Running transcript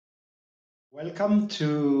Welcome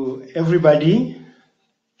to everybody.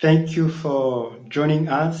 Thank you for joining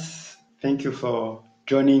us. Thank you for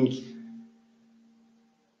joining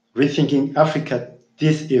Rethinking Africa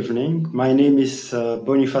this evening. My name is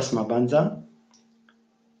Boniface Mabanza.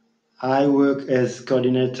 I work as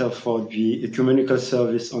coordinator for the Ecumenical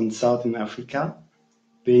Service on Southern Africa,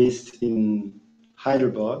 based in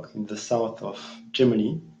Heidelberg, in the south of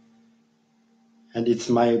Germany. And it's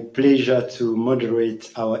my pleasure to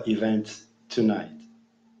moderate our event tonight.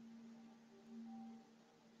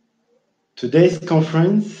 Today's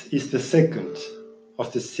conference is the second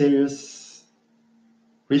of the series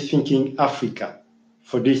Rethinking Africa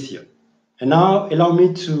for this year. And now allow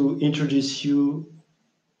me to introduce you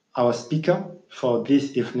our speaker for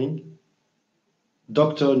this evening,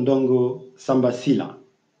 Dr. Ndongo Samba Sylla.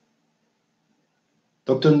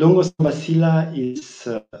 Dr. Ndongo Samba Sylla is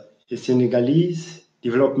a Senegalese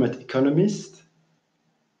development economist.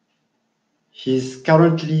 He's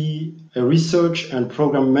currently a research and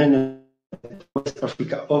program manager at the West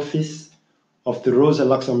Africa office of the Rosa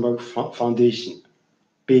Luxemburg Foundation,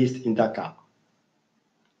 based in Dakar.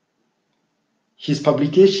 His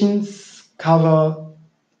publications cover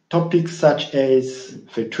topics such as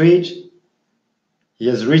fair trade. He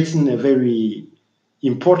has written a very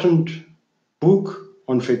important book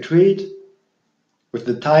on fair trade with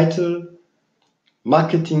the title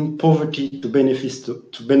Marketing Poverty to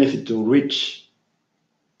Benefit the Rich,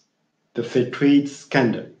 the Fair Trade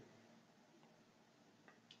Scandal.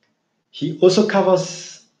 He also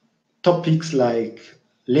covers topics like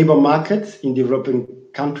labor markets in developing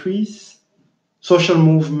countries, social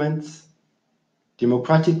movements,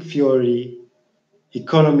 democratic theory,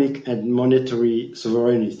 economic and monetary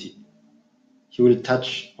sovereignty. He will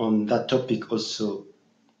touch on that topic also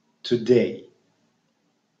today.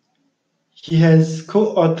 He has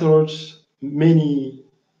co-authored many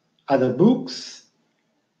other books.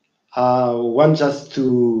 One just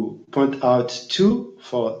to point out two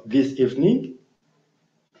for this evening.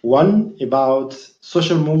 One about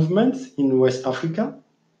social movements in West Africa,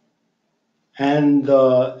 and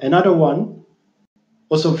another one,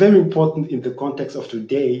 also very important in the context of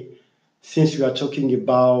today, since we are talking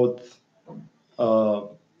about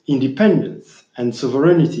independence and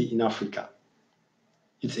sovereignty in Africa.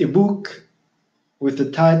 It's a book with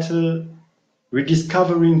the title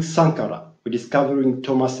Rediscovering Sankara, Rediscovering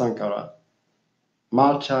Thomas Sankara,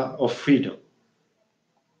 Martyr of Freedom.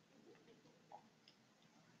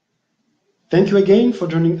 Thank you again for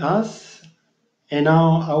joining us. And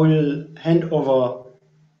now I will hand over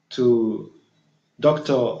to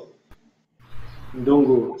Dr.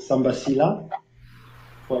 Ndongo Samba Sylla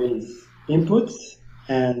for his inputs.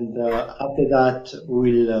 And after that,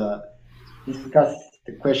 we'll discuss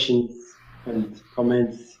the questions and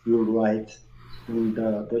comments you'll write in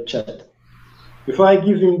the chat. Before I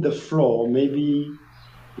give him the floor, maybe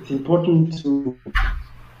it's important to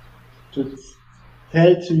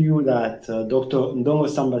tell to you that Dr. Ndongo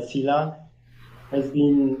Samba Sylla has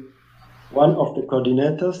been one of the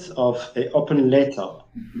coordinators of an open letter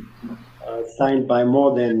signed by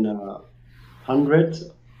more than 100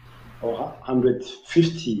 or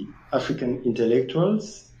 150 African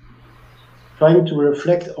intellectuals, trying to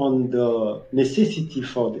reflect on the necessity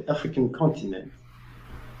for the African continent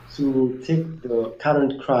to take the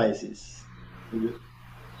current crisis, the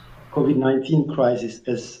COVID-19 crisis,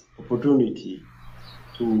 as opportunity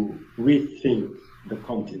to rethink the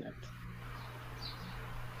continent.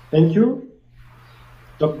 Thank you,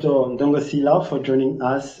 Dr. Ndongo Sylla, for joining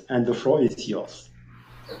us, and the floor is yours.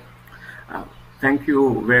 Thank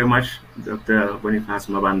you very much, Dr. Boniface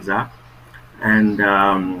Mabanza, and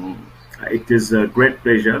it is a great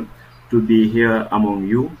pleasure to be here among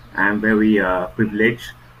you. I'm very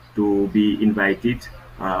privileged to be invited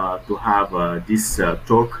to have this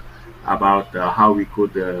talk about how we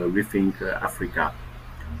could rethink Africa.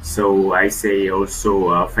 So I say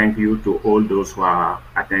also thank you to all those who are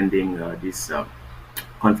attending this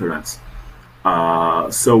conference.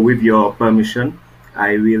 So with your permission,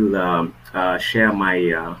 I will share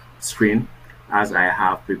my screen as I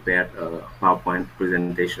have prepared a PowerPoint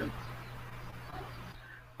presentation.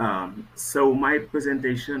 So my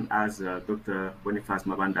presentation, as Dr. Boniface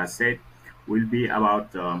Mabanda said, will be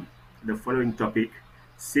about the following topic: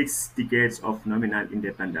 6 decades of nominal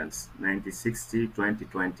independence,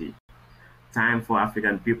 1960-2020. Time for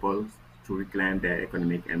African people to reclaim their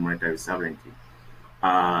economic and monetary sovereignty.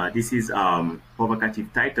 This is a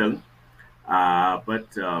provocative title, but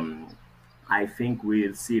I think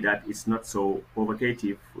we'll see that it's not so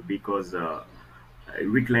provocative, because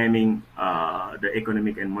reclaiming the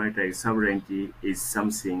economic and monetary sovereignty is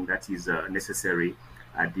something that is necessary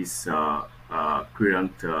at this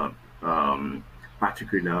current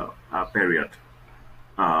particular period.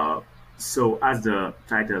 So as the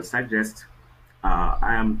title suggests,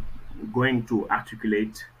 I am going to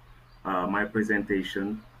articulate my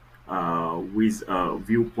presentation with a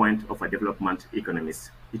viewpoint of a development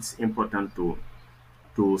economist. It's important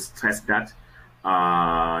to stress that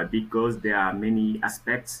because there are many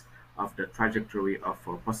aspects of the trajectory of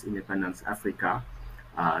post-independence Africa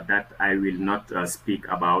that I will not speak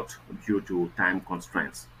about due to time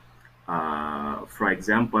constraints. For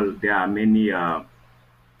example, there are many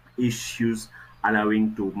issues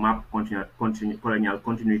allowing to map colonial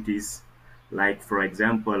continuities, like, for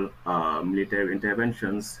example, military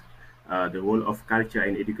interventions, the role of culture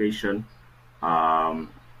and education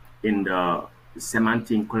in the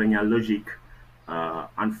cementing colonial logic,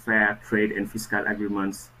 unfair trade and fiscal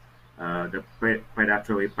agreements, the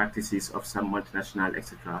predatory practices of some multinational,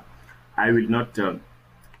 etc. I will not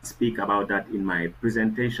speak about that in my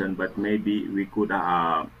presentation, but maybe we could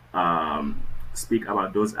speak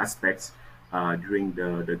about those aspects during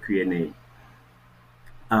the Q&A.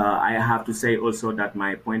 I have to say also that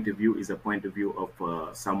my point of view is a point of view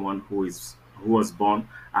of someone who was born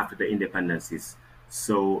after the independences.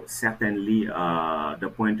 So certainly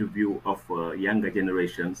the point of view of younger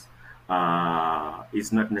generations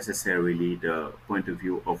is not necessarily the point of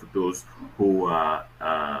view of those who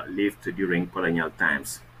lived during colonial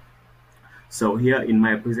times. So here in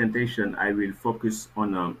my presentation, I will focus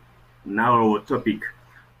on a narrow topic,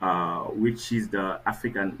 which is the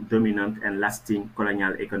African dominant and lasting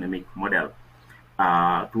colonial economic model.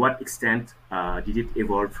 To what extent did it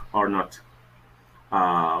evolve or not?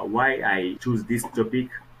 Why I choose this topic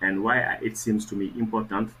and why it seems to me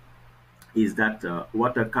important is that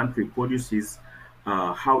what a country produces,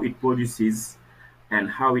 how it produces, and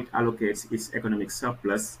how it allocates its economic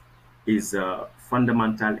surplus is a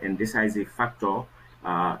fundamental and decisive factor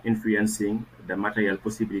influencing the material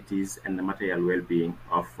possibilities and the material well-being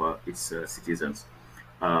of its citizens.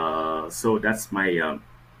 So that's my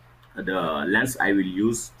the lens I will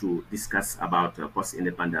use to discuss about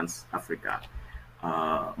post-independence Africa.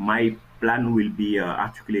 My plan will be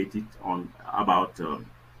articulated on about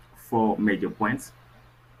 4 major points.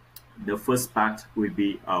 The first part will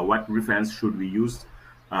be what reference should we use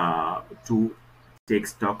to take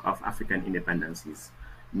stock of African independencies,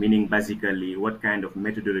 meaning basically what kind of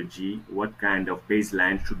methodology, what kind of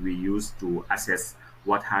baseline should we use to assess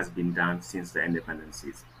what has been done since the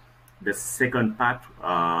independencies. The second part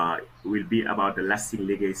will be about the lasting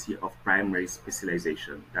legacy of primary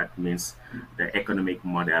specialization. That means the economic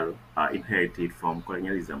model inherited from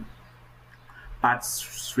colonialism. Part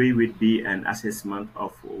 3 will be an assessment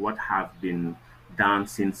of what have been done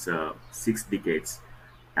since 6 decades.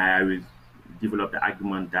 I will develop the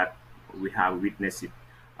argument that we have witnessed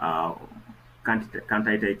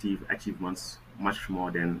quantitative achievements much more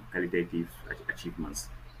than qualitative achievements.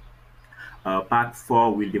 Part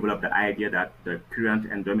 4 will develop the idea that the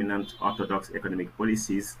current and dominant orthodox economic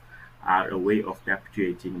policies are a way of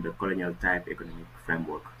perpetuating the colonial type economic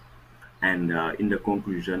framework. And in the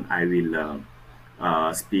conclusion, I will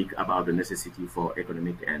speak about the necessity for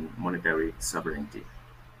economic and monetary sovereignty.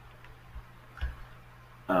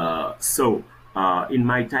 In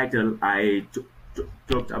my title, I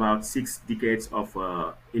talked about 6 decades of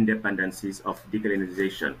independencies of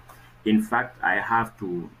decolonization. In fact, I have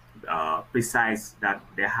to precise that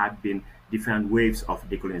there have been different waves of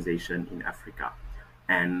decolonization in Africa,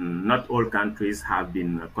 and not all countries have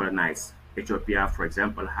been colonized. Ethiopia, for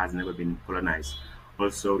example, has never been colonized.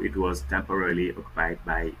 Also, it was temporarily occupied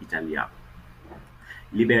by Italy.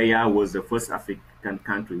 Liberia was the first African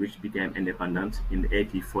country which became independent in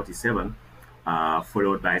 1847,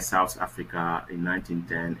 followed by South Africa in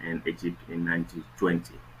 1910 and Egypt in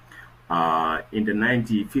 1920. In the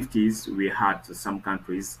 1950s, we had some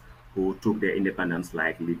countries who took their independence,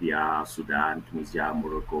 like Libya, Sudan, Tunisia,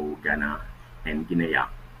 Morocco, Ghana, and Guinea.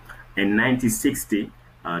 In 1960,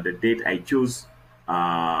 the date I chose,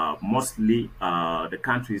 mostly the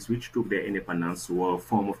countries which took their independence were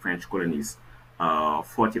former French colonies,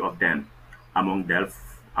 40 of them, among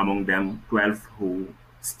them 12 who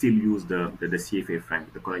still use the CFA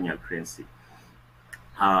franc, the colonial currency.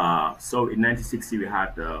 So in 1960, we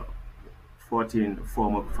had 14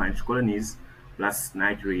 former French colonies, plus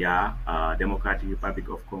Nigeria, Democratic Republic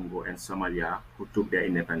of Congo, and Somalia, who took their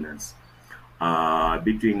independence.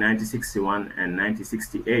 Between 1961 and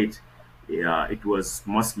 1968, it was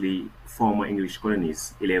mostly former English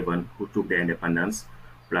colonies, 11, who took their independence,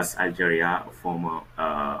 plus Algeria, a former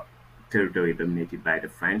territory dominated by the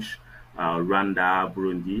French, Rwanda,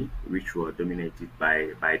 Burundi, which were dominated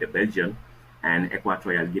by the Belgians, and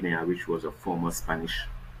Equatorial Guinea, which was a former Spanish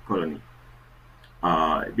colony.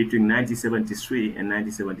 Between 1973 and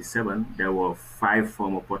 1977, there were 5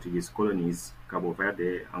 former Portuguese colonies: Cabo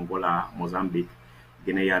Verde, Angola, Mozambique,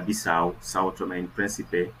 Guinea-Bissau, Sao Tome and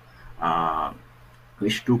Principe,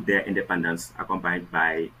 which took their independence, accompanied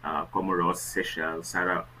by Comoros, Seychelles,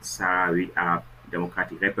 Sahrawi Arab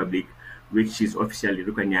Democratic Republic, which is officially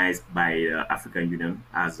recognized by the African Union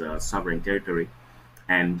as a sovereign territory,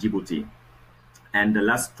 and Djibouti. And the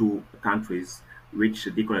last 2 countries which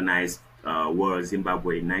decolonized were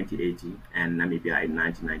Zimbabwe in 1980 and Namibia in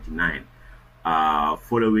 1999.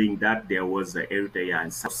 Following that, there was Eritrea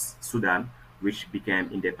and South Sudan, which became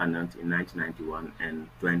independent in 1991 and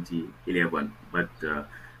 2011. But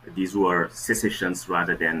these were secessions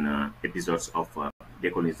rather than episodes of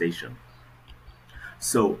decolonization.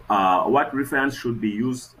 So what reference should be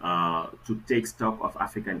used to take stock of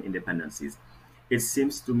African independencies? It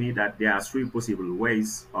seems to me that there are 3 possible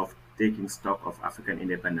ways of taking stock of African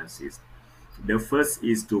independencies. The first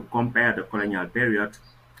is to compare the colonial period,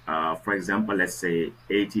 for example, let's say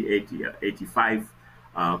 1885,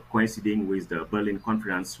 coinciding with the Berlin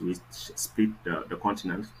Conference, which split the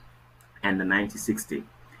continent, and the 1960.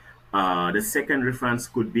 The second reference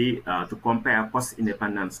could be to compare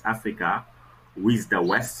post-independence Africa with the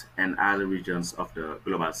West and other regions of the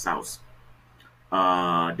Global South.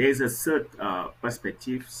 There is a third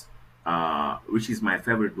perspective, which is my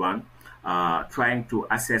favorite one, trying to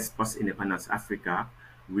assess post-independence Africa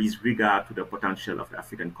with regard to the potential of the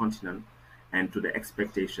African continent and to the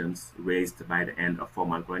expectations raised by the end of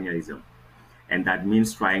formal colonialism. And that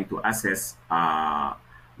means trying to assess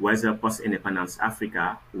whether post-independence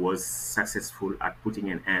Africa was successful at putting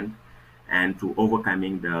an end and to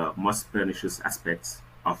overcoming the most pernicious aspects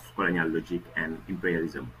of colonial logic and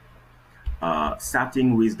imperialism.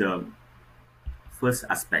 Starting with the first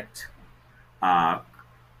aspect,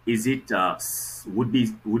 would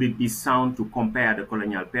it be sound to compare the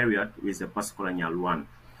colonial period with the post-colonial one?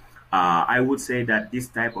 I would say that this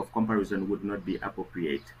type of comparison would not be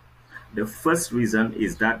appropriate. The first reason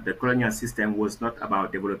is that the colonial system was not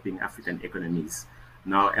about developing African economies,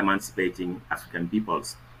 nor emancipating African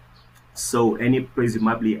peoples. So any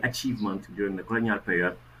presumably achievement during the colonial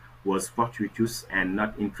period was fortuitous and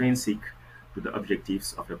not intrinsic to the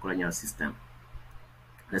objectives of the colonial system.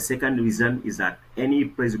 The second reason is that any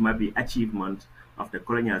presumably achievement of the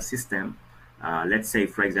colonial system, let's say,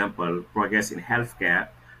 for example, progress in healthcare,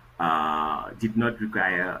 did not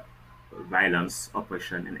require violence,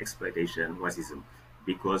 oppression, and exploitation, racism,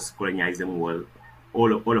 because colonialism was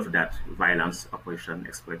all of that: violence, oppression,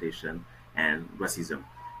 exploitation, and racism.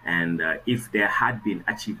 And if there had been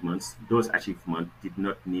achievements, those achievements did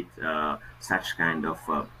not need such kind of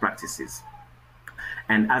practices.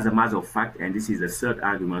 And as a matter of fact, and this is the third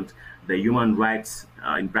argument, the human rights,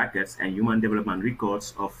 in brackets, and human development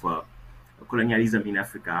records of colonialism in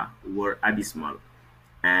Africa were abysmal.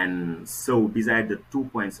 And so, beside the 2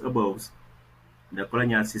 points above, the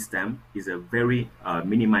colonial system is a very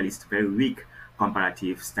minimalist, very weak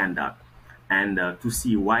comparative standard. And to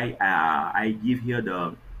see why, I give here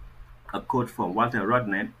a quote from Walter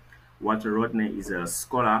Rodney. Walter Rodney is a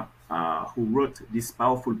scholar who wrote this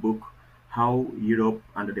powerful book, How Europe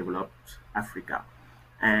Underdeveloped Africa.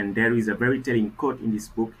 And there is a very telling quote in this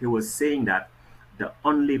book. He was saying that the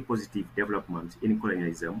only positive development in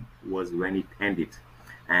colonialism was when it ended.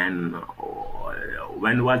 And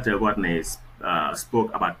when Walter Rodney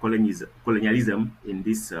spoke about colonialism in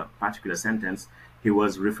this particular sentence, he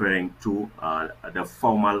was referring to the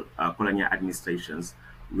formal colonial administrations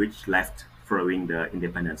which left following the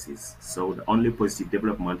independencies. So the only positive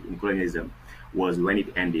development in colonialism was when it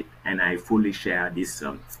ended, and I fully share this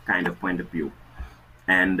kind of point of view.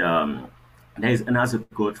 And there is another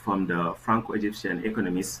quote from the Franco-Egyptian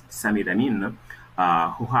economist Samir Amin,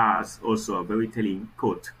 who has also a very telling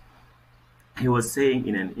quote. He was saying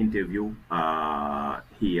in an interview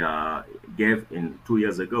he gave 2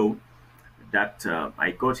 years ago that,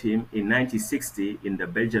 I quote him, in 1960 in the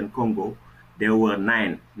Belgian Congo, there were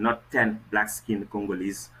 9, not 10 black-skinned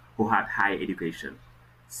Congolese who had high education,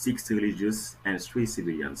 6 religious and 3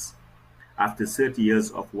 civilians. After 30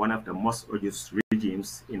 years of one of the most odious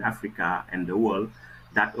regimes in Africa and the world,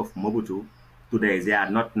 that of Mobutu, today there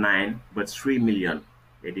are not 9 but 3 million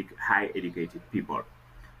high educated people.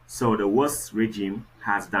 So the worst regime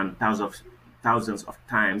has done thousands of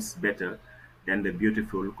times better than the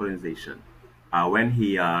beautiful colonization. When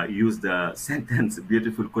he used the sentence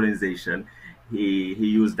beautiful colonization, he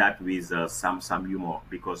used that with some humor,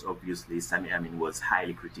 because obviously Samir Amin was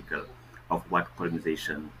highly critical of what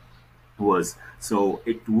colonization was. So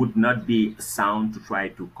it would not be sound to try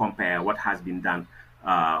to compare what has been done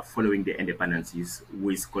following the independencies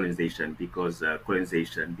with colonization, because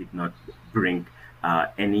colonization did not bring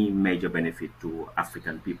any major benefit to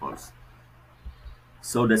African peoples.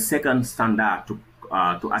 So the second standard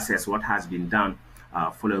to assess what has been done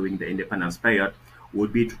following the independence period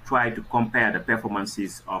would be to try to compare the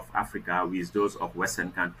performances of Africa with those of Western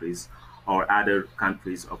countries or other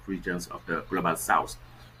countries of regions of the global South.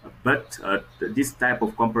 But this type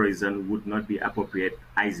of comparison would not be appropriate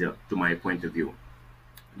either, to my point of view.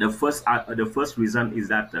 The first reason is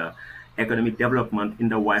that economic development in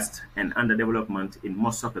the West and underdevelopment in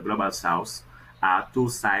most of the global South are two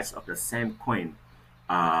sides of the same coin.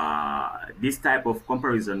 This type of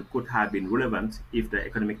comparison could have been relevant if the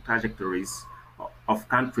economic trajectories of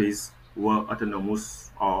countries were autonomous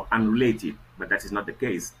or unrelated, but that is not the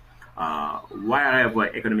case. Wherever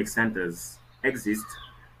economic centers exist,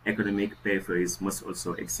 economic peripheries must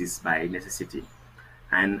also exist by necessity.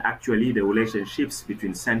 And actually, the relationships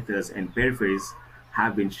between centers and peripheries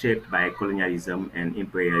have been shaped by colonialism and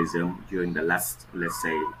imperialism during the last, let's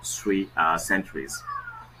say, 3 centuries.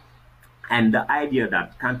 And the idea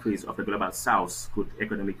that countries of the global South could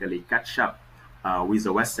economically catch up with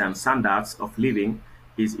the Western standards of living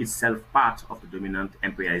is itself part of the dominant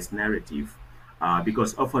imperialist narrative.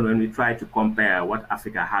 Because often when we try to compare what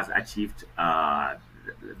Africa has achieved,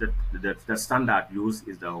 the standard used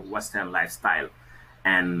is the Western lifestyle.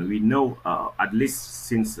 And we know, at least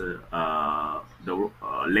since the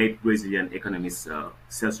late Brazilian economist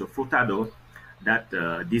Celso Furtado, that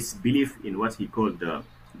this belief in what he called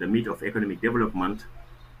the myth of economic development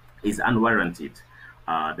is unwarranted.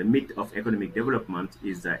 The myth of economic development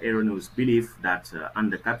is the erroneous belief that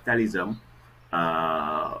under capitalism,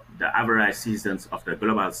 the average citizens of the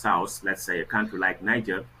global South, let's say a country like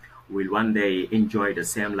Niger, will one day enjoy the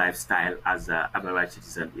same lifestyle as the average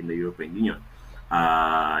citizen in the European Union.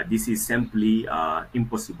 This is simply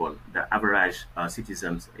impossible. The average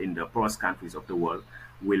citizens in the poorest countries of the world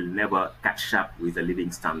will never catch up with the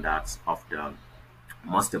living standards of the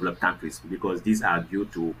most developed countries, because these are due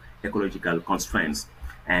to ecological constraints.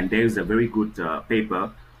 And there is a very good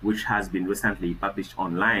paper which has been recently published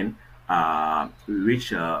online,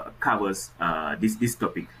 which covers this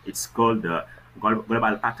topic. It's called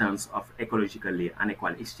Global Patterns of Ecologically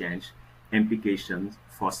Unequal Exchange, Implications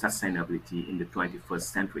for Sustainability in the 21st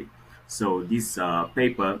Century. So this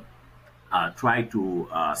paper tried to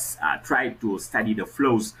study the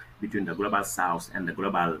flows between the global South and the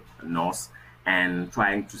global North, and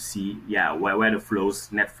trying to see, where the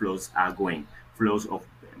flows, net flows are going, flows of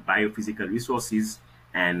biophysical resources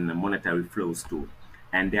and monetary flows too.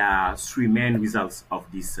 And there are 3 main results of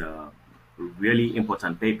this really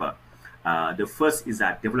important paper. The first is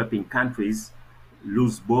that developing countries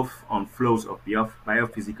lose both on flows of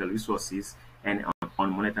biophysical resources and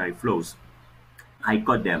on monetary flows. I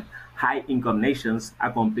quote them: high-income nations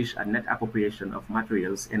accomplish a net appropriation of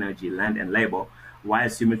materials, energy, land, and labor, while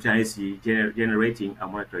simultaneously generating a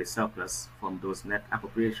monetary surplus from those net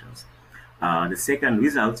appropriations. The second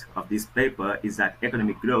result of this paper is that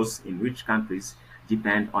economic growth in rich countries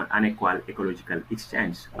depend on unequal ecological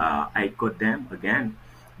exchange. I quote them again: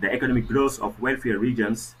 the economic growth of wealthier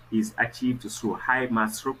regions is achieved through high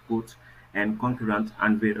mass throughput and concurrent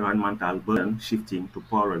environmental burden shifting to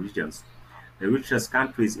poorer regions. The richest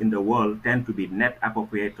countries in the world tend to be net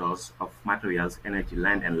appropriators of materials, energy,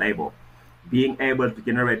 land, and labor. Being able to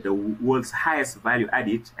generate the world's highest value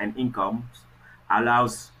added and incomes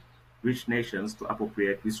allows rich nations to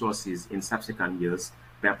appropriate resources in subsequent years,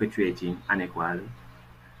 perpetuating unequal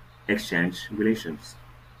exchange relations.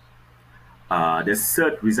 The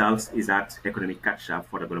third result is that economic catch-up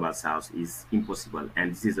for the global South is impossible,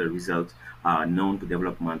 and this is a result known to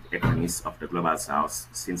development economists of the global South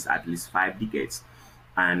since at least 5 decades.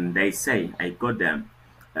 And they say, I quote them,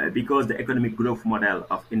 because the economic growth model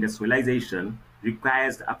of industrialization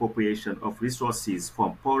requires the appropriation of resources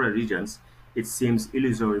from poorer regions, it seems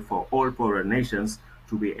illusory for all poorer nations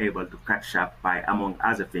to be able to catch up by, among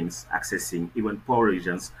other things, accessing even poorer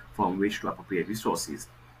regions from which to appropriate resources.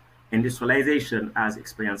 Industrialization, as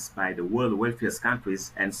experienced by the world's wealthiest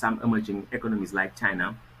countries and some emerging economies like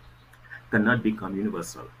China, cannot become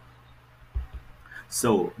universal.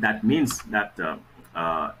 So that means that,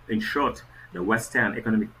 in short, the Western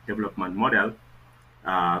economic development model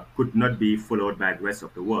could not be followed by the rest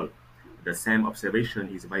of the world. The same observation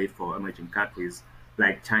is valid for emerging countries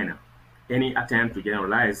like China. Any attempt to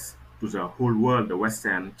generalize to the whole world the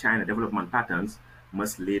Western China development patterns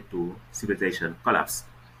must lead to civilization collapse.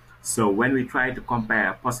 So when we try to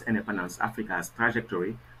compare post-independence Africa's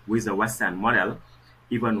trajectory with the Western model,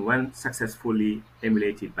 even when successfully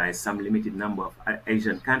emulated by some limited number of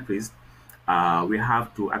Asian countries, we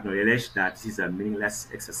have to acknowledge that this is a meaningless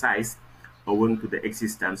exercise owing to the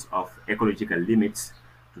existence of ecological limits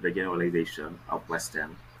to the generalization of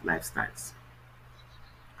Western lifestyles.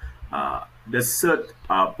 The third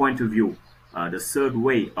point of view, the third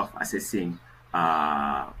way of assessing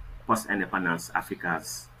post-independence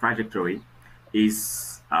Africa's trajectory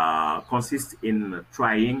is consists in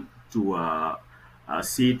trying to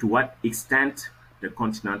see to what extent the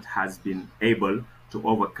continent has been able to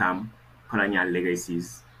overcome colonial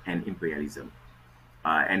legacies and imperialism.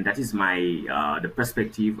 And that is the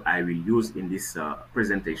perspective I will use in this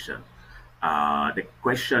presentation. The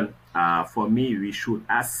question for me we should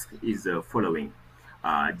ask is the following.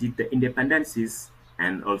 Did the independences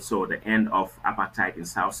and also the end of apartheid in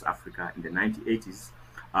South Africa in the 1980s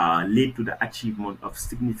lead to the achievement of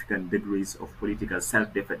significant degrees of political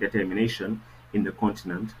self-determination in the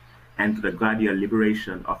continent and to the gradual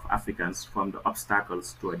liberation of Africans from the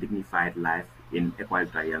obstacles to a dignified life in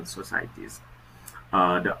egalitarian societies?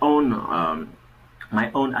 My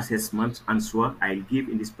own assessment answer I'll give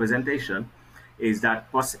in this presentation is that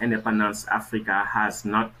post-independence Africa has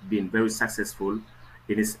not been very successful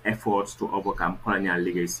in its efforts to overcome colonial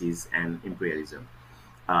legacies and imperialism.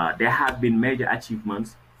 There have been major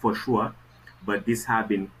achievements for sure, but these have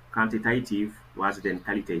been quantitative rather than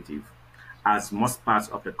qualitative, as most parts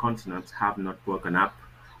of the continent have not broken up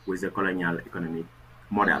with the colonial economic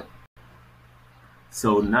model.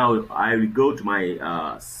 So now I will go to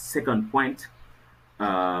my second point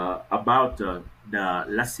about the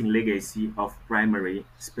lasting legacy of primary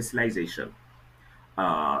specialization.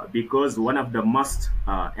 Because one of the most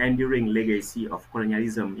enduring legacy of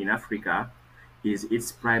colonialism in Africa is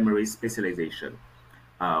its primary specialization.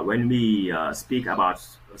 When we speak about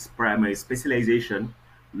primary specialization,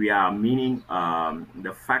 we are meaning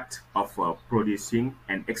the fact of producing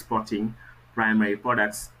and exporting primary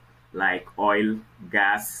products like oil,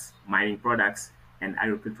 gas, mining products, and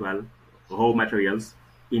agricultural raw materials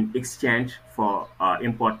in exchange for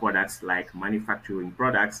import products like manufacturing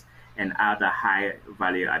products and other high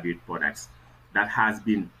value added products. That has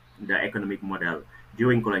been the economic model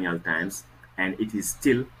during colonial times, and it is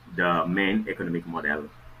still the main economic model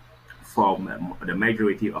for the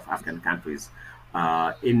majority of African countries.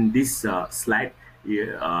 In this slide,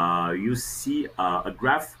 you see a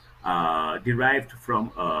graph derived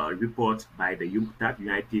from a report by the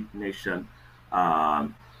United Nations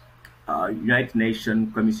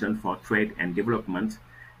Commission for Trade and Development,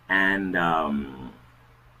 and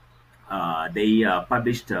they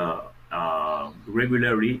published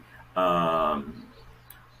regularly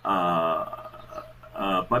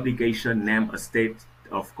publication named A State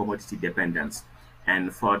of Commodity Dependence.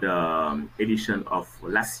 And for the edition of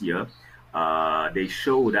last year, they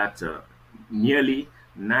show that nearly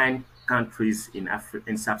 9 countries in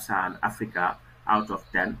sub-Saharan Africa out of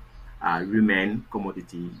 10 remain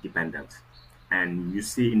commodity dependent. And you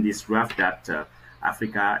see in this graph that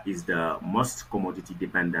Africa is the most commodity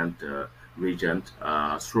dependent region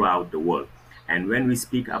throughout the world. And when we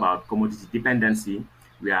speak about commodity dependency,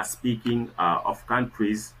 we are speaking of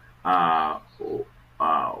countries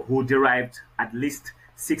who derived at least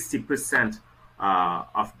 60%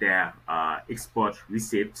 of their export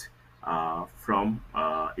receipts from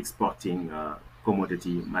exporting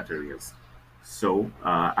commodity materials. So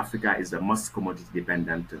Africa is the most commodity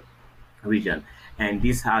dependent region, and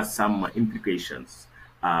this has some implications.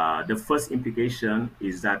 The first implication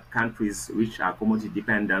is that countries which are commodity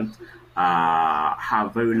dependent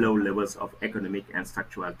have very low levels of economic and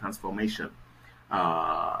structural transformation.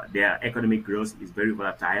 Their economic growth is very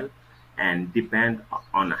volatile and depend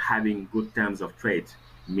on having good terms of trade,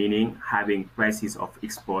 meaning having prices of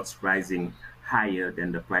exports rising higher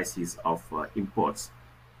than the prices of imports.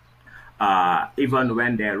 Even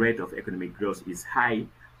when their rate of economic growth is high,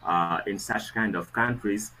 in such kind of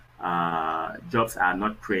countries, jobs are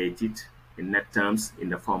not created in net terms in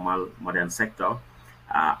the formal modern sector,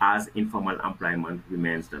 as informal employment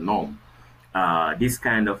remains the norm. This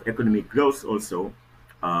kind of economic growth also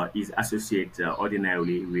is associated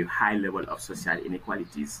ordinarily with high level of social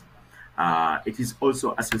inequalities. It is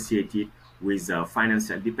also associated with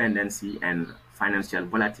financial dependency and financial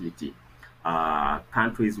volatility.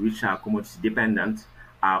 Countries which are commodity dependent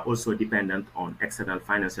are also dependent on external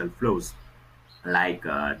financial flows like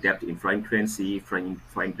debt in foreign currency, foreign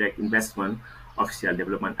direct investment, official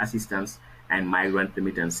development assistance, and migrant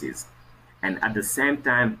remittances. And at the same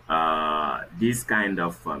time, these kind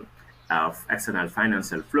of external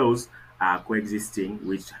financial flows are coexisting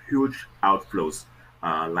with huge outflows,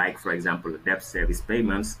 like, for example, debt service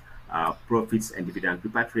payments, profits and dividend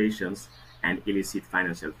repatriations, and illicit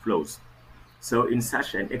financial flows. So in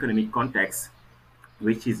such an economic context,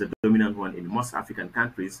 which is the dominant one in most African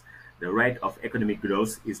countries, the rate of economic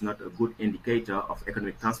growth is not a good indicator of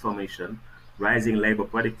economic transformation, rising labor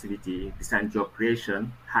productivity, decent job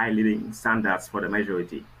creation, high living standards for the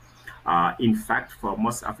majority. In fact, for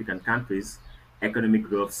most African countries, economic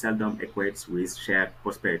growth seldom equates with shared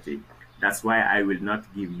prosperity. That's why I will not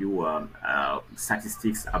give you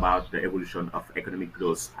statistics about the evolution of economic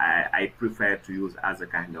growth. I prefer to use as a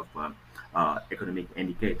kind of economic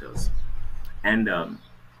indicators. And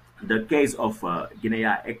the case of Guinea,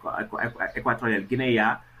 Equatorial Guinea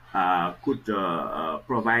could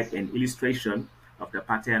provide an illustration of the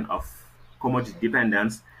pattern of commodity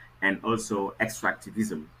dependence and also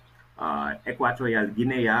extractivism. Equatorial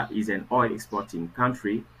Guinea is an oil exporting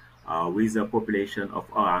country with a population of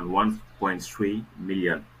around 1.3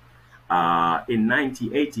 million. In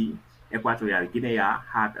 1980, Equatorial Guinea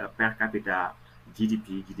had a per capita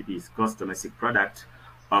GDP is gross domestic product,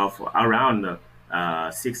 of around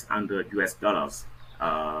 600 US dollars,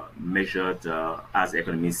 measured as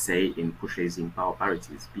economists say in purchasing power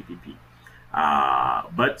parities, PPP.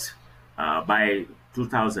 But by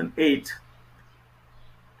 2008,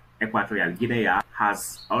 Equatorial Guinea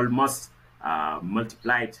has almost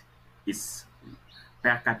multiplied its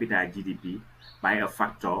per capita GDP by a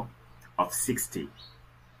factor of 60.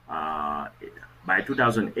 By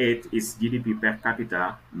 2008, its GDP per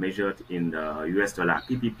capita, measured in the US dollar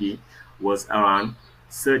PPP, was around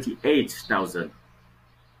 38,000.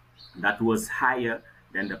 That was higher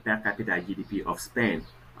than the per capita GDP of Spain,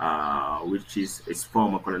 which is its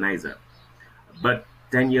former colonizer. But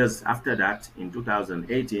 10 years after that, in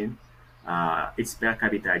 2018, its per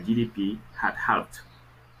capita GDP had halved,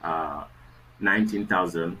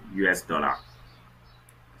 19,000 US dollar.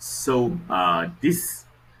 So this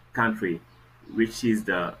country, which is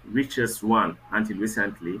the richest one until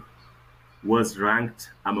recently, was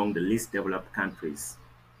ranked among the least developed countries.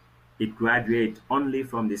 It graduated only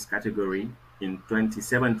from this category in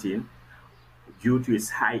 2017 due to its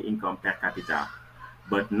high income per capita,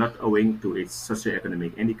 but not owing to its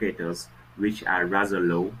socioeconomic indicators, which are rather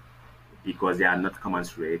low because they are not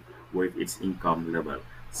commensurate with its income level.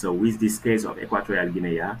 So with this case of Equatorial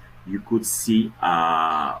Guinea, you could see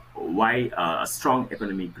why a strong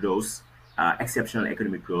economic growth, exceptional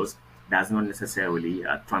economic growth, does not necessarily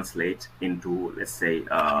translate into, let's say,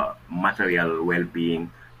 material well-being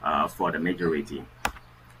for the majority.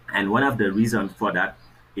 And one of the reasons for that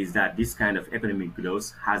is that this kind of economic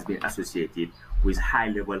growth has been associated with high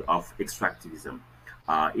level of extractivism.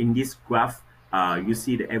 In this graph, you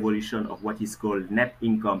see the evolution of what is called net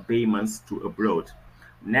income payments to abroad.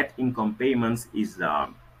 Net income payments is the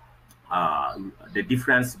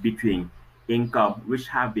difference between income which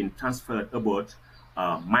have been transferred abroad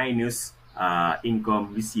minus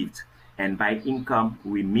income received. And by income,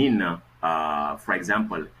 we mean, for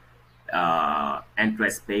example,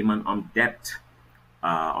 interest payment on debt,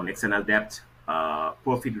 on external debt,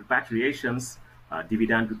 profit repatriations,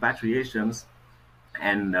 dividend repatriations,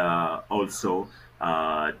 and also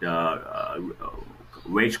the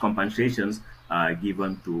wage compensations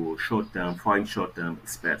given to short-term, foreign short-term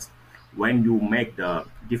expats. When you make the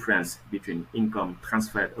difference between income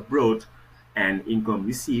transferred abroad and income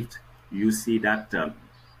received, you see that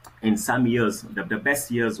in some years, the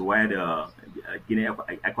best years where the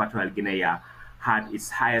Equatorial Guinea had its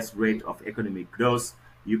highest rate of economic growth,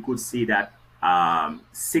 you could see that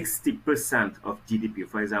 60% of GDP,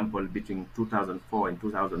 for example, between 2004 and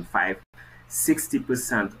 2005,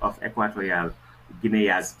 60% of Equatorial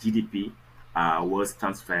Guinea's GDP was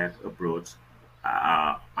transferred abroad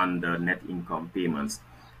under net income payments.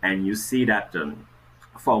 And you see that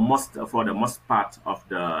for the most part of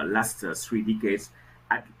the last 3 decades,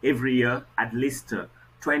 every year, at least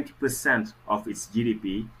 20% of its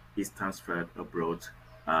GDP is transferred abroad,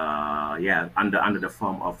 under the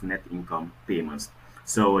form of net income payments.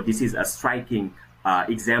 So this is a striking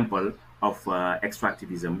example of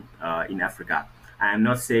extractivism in Africa. I am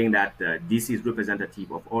not saying that this is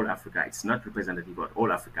representative of all Africa. It's not representative of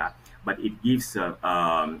all Africa, but it gives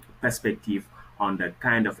perspective on the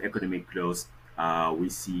kind of economic growth we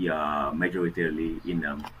see majoritarily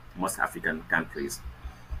in most African countries.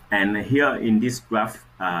 And here in this graph,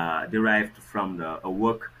 derived from a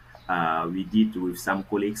work we did with some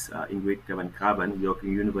colleagues, Ingrid Kraven, York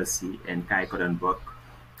University, and Kai Kodenbrock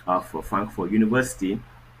of Frankfurt University,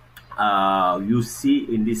 you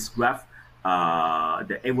see in this graph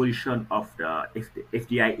the evolution of the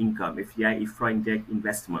FDI income. FDI is foreign direct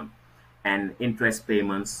investment, and interest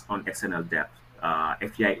payments on external debt.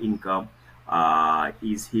 FDI income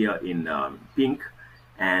is here in pink,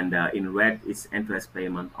 and in red is interest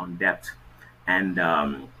payment on debt. And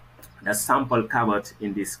the sample covered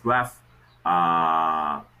in this graph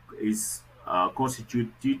is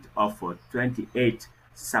constituted of 28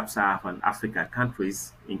 sub-Saharan Africa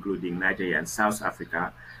countries, including Nigeria and South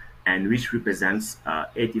Africa, and which represents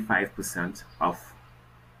 85% of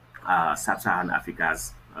sub-Saharan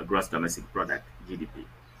Africa's gross domestic product, GDP.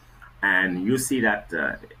 And you see that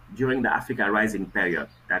during the Africa Rising period,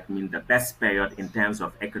 that means the best period in terms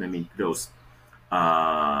of economic growth,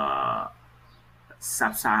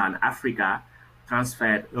 sub-Saharan Africa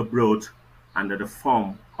transferred abroad under the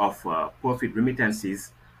form of profit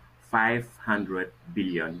remittances 500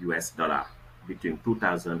 billion US dollar between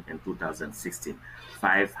 2000 and 2016,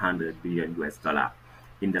 500 billion US dollar.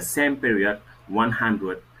 In the same period,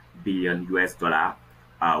 100 billion US dollar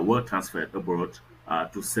were transferred abroad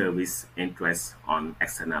to service interest on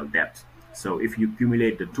external debt. So if you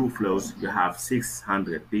cumulate the two flows, you have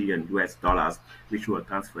 600 billion US dollars which were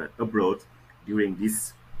transferred abroad during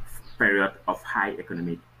this period of high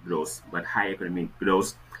economic growth, but high economic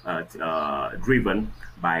growth driven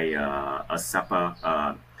by a super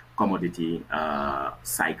commodity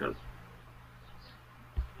cycle.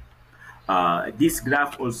 This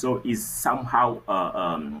graph also is somehow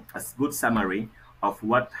a good summary of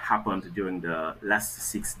what happened during the last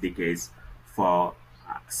 6 decades for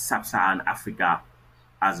sub-Saharan Africa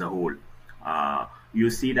as a whole. You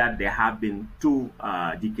see that there have been 2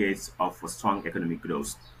 decades of strong economic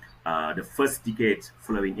growth. The first decade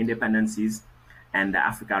following independencies and the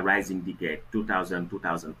Africa Rising decade,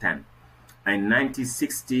 2000-2010. In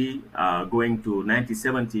 1960 going to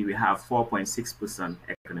 1970, we have 4.6%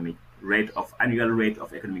 annual rate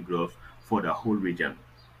of economic growth for the whole region.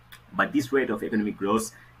 But this rate of economic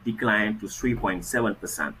growth declined to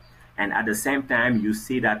 3.7%. And at the same time, you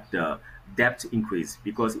see that the debt increase,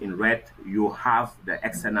 because in red, you have the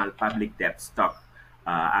external public debt stock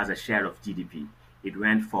as a share of GDP. It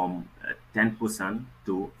went from 10%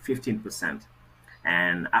 to 15%.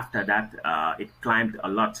 And after that, it climbed a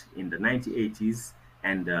lot in the 1980s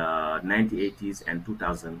and 1980s and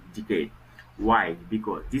 2000 decade. Why?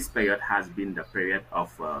 Because this period has been the period of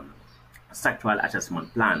structural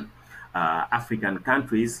adjustment plan. African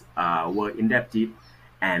countries were indebted,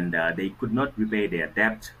 and they could not repay their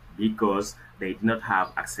debt because they did not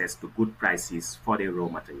have access to good prices for their raw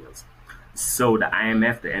materials. So the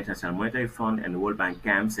IMF, the International Monetary Fund, and the World Bank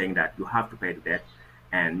came saying that you have to pay the debt,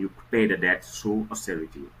 and you pay the debt through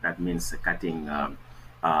austerity. That means cutting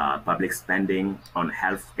public spending on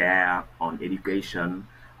healthcare, on education,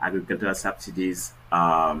 agricultural subsidies,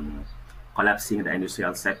 collapsing the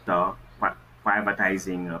industrial sector,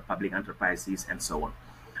 privatizing public enterprises, and so on.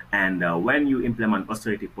 And when you implement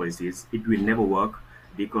austerity policies, it will never work,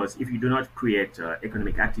 because if you do not create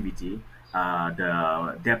economic activity,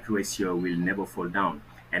 the debt ratio will never fall down.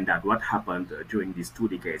 And that's what happened during these 2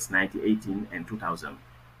 decades, 1918 and 2000.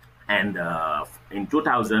 And in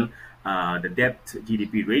 2000, the debt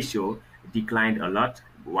GDP ratio declined a lot.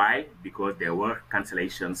 Why? Because there were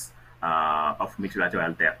cancellations of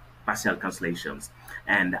multilateral debt, partial cancellations.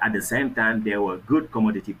 And at the same time, there were good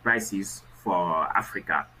commodity prices for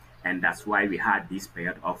Africa. And that's why we had this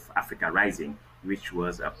period of Africa Rising, which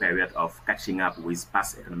was a period of catching up with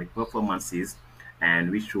past economic performances,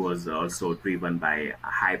 and which was also driven by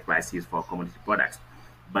high prices for commodity products.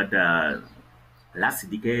 But last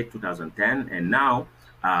decade, 2010, and now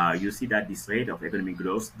you see that this rate of economic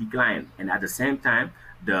growth declined. And at the same time,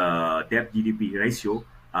 the debt GDP ratio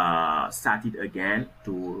started again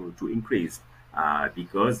to increase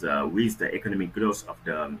because with the economic growth of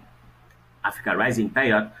the Africa Rising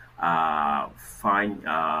period, foreign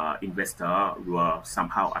investors were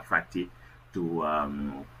somehow attracted to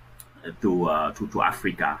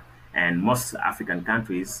Africa, and most African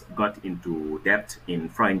countries got into debt in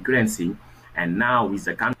foreign currency. And now with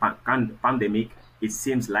the pandemic, it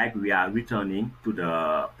seems like we are returning to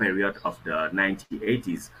the period of the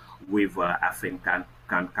 1980s, with African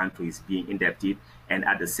countries being indebted and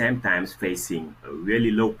at the same time facing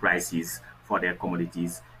really low prices for their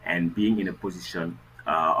commodities and being in a position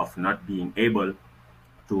of not being able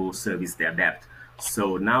to service their debt.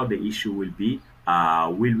 So now the issue will be,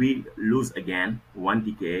 will we lose again 1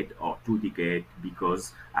 decade or 2 decades,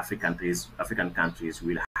 because African countries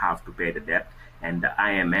will have to pay the debt, and the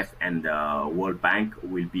IMF and the World Bank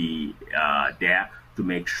will be there to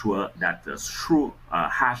make sure that through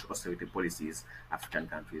harsh austerity policies, African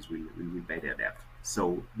countries will pay their debt.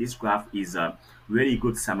 So this graph is a really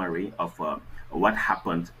good summary of what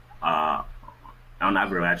happened on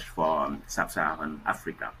average for sub-Saharan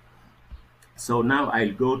Africa. So now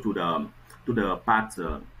I'll go to the to the part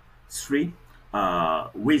 3,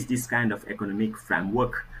 with this kind of economic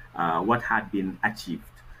framework, what had been achieved.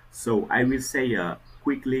 So I will say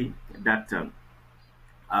quickly that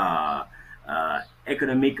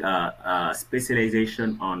economic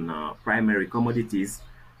specialization on primary commodities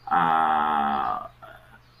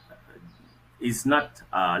is not,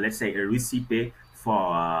 let's say, a recipe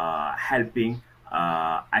for helping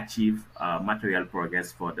achieve material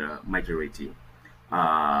progress for the majority.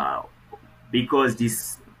 Because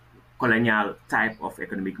this colonial type of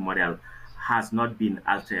economic model has not been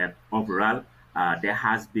altered overall, there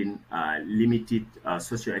has been limited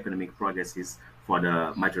socio-economic progresses for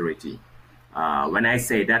the majority. When I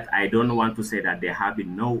say that, I don't want to say that there have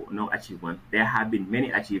been no achievement. There have been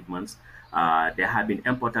many achievements. There have been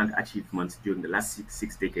important achievements during the last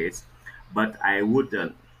six decades, but I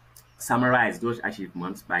would summarize those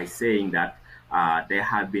achievements by saying that they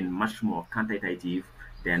have been much more quantitative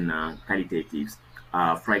than qualitative.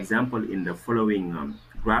 For example, in the following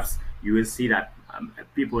graphs, you will see that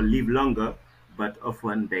people live longer, but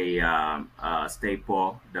often they stay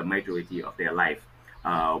poor the majority of their life.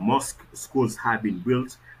 Most schools have been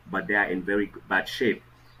built, but they are in very bad shape.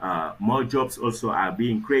 More jobs also are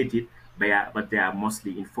being created, but they are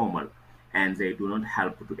mostly informal, and they do not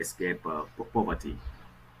help to escape poverty.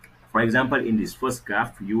 For example, in this first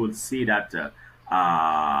graph, you will see that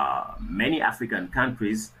many African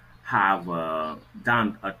countries have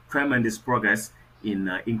done a tremendous progress in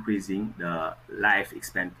increasing the life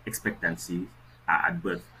expectancy at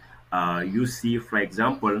birth. You see, for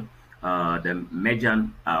example, the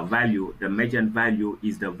median value. The median value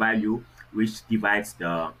is the value which divides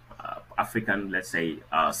the African, let's say,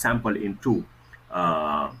 sample in two.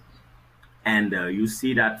 And you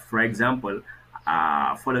see that, for example,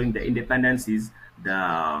 following the independencies,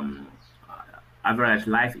 the average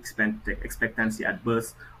life expectancy at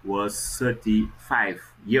birth was 35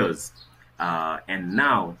 years. And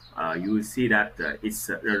now you will see that it's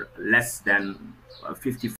less than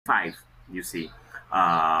 55, you see.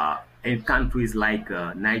 In countries like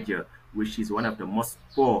Niger, which is one of the most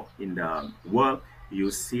poor in the world, you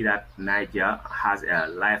see that Niger has a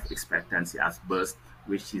life expectancy at birth,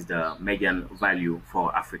 which is the median value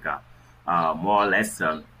for Africa, more or less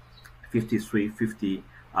 53,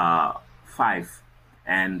 55.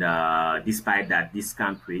 And despite that, this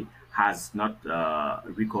country has not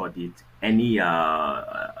recorded any,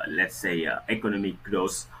 let's say, economic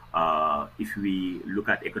growth if we look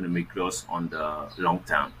at economic growth on the long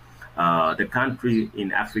term. The country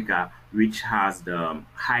in Africa which has the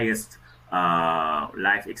highest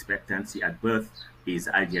life expectancy at birth is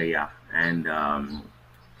Algeria, and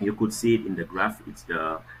you could see it in the graph. It's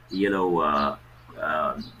the yellow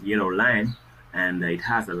yellow line, and it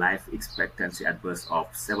has a life expectancy at birth of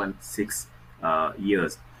 76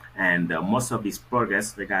 years. And most of this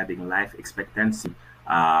progress regarding life expectancy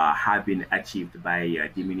have been achieved by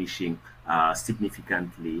diminishing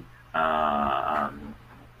significantly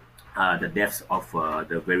the deaths of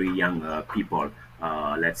the very young people,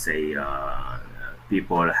 let's say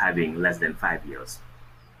people having less than 5 years.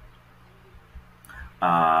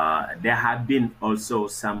 There have been also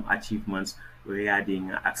some achievements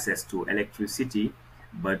regarding access to electricity,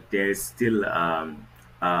 but there is still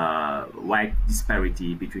wide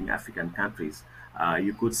disparity between African countries.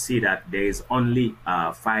 You could see that there is only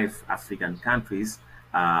 5 African countries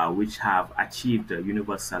which have achieved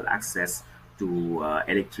universal access to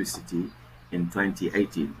electricity in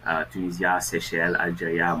 2018: Tunisia, Seychelles,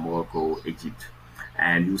 Algeria, Morocco, Egypt.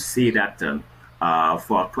 And you see that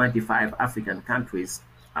for 25 African countries,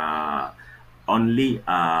 only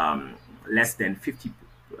less than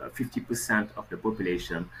 50% of the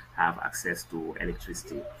population have access to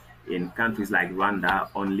electricity. In countries like Rwanda,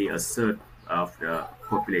 only a third of the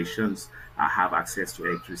populations have access to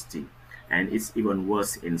electricity. And it's even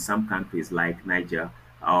worse in some countries like Niger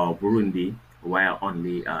or Burundi, where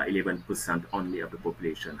only 11% only of the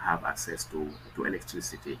population have access to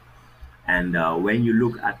electricity. And when you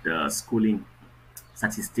look at the schooling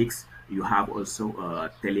statistics, you have also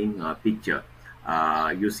a telling picture.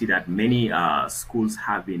 You see that many schools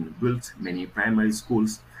have been built, many primary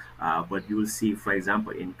schools, but you will see, for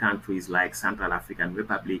example, in countries like Central African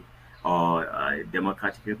Republic or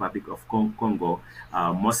Democratic Republic of Congo,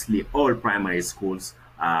 mostly all primary schools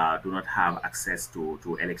do not have access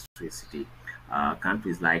to electricity.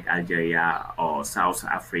 Countries like Algeria or South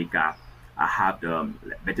Africa have the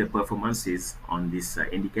better performances on this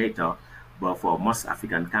indicator, but for most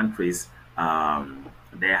African countries,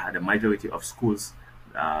 the majority of schools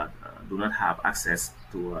do not have access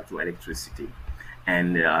to electricity.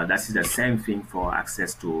 And that is the same thing for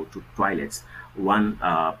access to toilets. One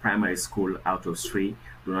primary school out of three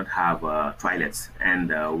do not have toilets,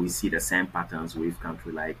 and we see the same patterns with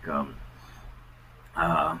countries like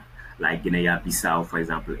Guinea-Bissau, for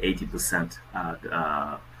example. 80%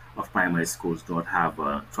 of primary schools don't have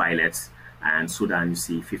toilets, and Sudan, you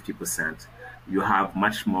see 50%. You have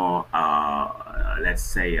much more, let's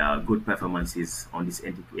say, good performances on this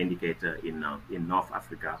indicator in North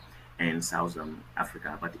Africa and Southern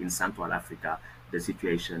Africa, but in Central Africa, the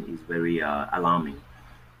situation is very alarming.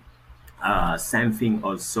 Same thing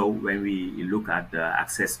also when we look at the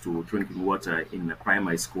access to drinking water in the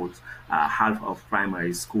primary schools. Half of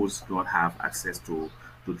primary schools don't have access to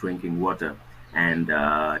drinking water, and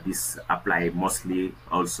this applies mostly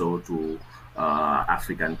also to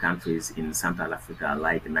African countries in Central Africa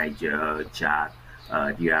like Niger, Chad,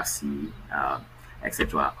 DRC,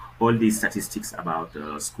 etc. All these statistics about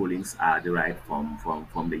schoolings are derived from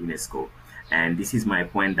the UNESCO. And this is my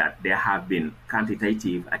point, that there have been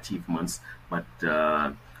quantitative achievements, but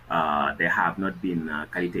there have not been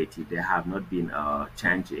qualitative. There have not been a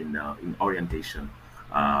change in orientation,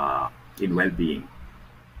 in well-being.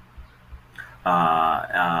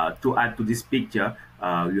 To add to this picture,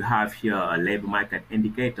 you have here labor market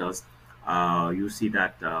indicators. You see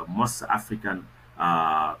that most African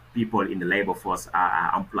people in the labor force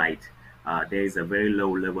are employed. There is a very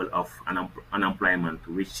low level of unemployment,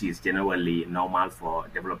 which is generally normal for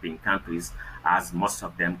developing countries, as most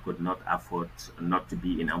of them could not afford not to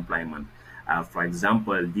be in employment. For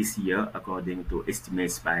example, this year, according to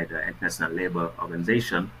estimates by the International Labour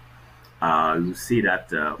Organization, you see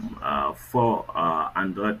that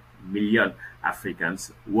 400 million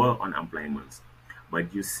Africans were on unemployment.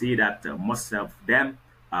 But you see that most of them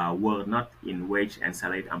were not in wage and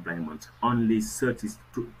salaried employment. Only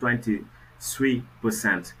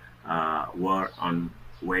 23% were on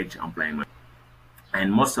wage employment.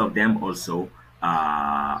 And most of them also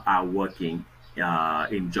are working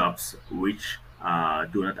in jobs which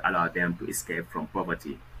do not allow them to escape from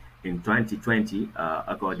poverty. In 2020,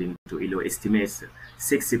 according to ILO estimates,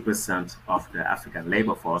 60% of the African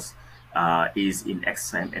labor force is in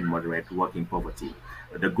extreme and moderate working poverty.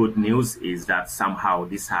 The good news is that somehow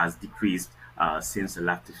this has decreased since the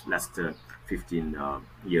last 15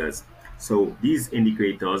 years. So these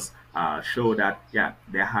indicators show that, yeah,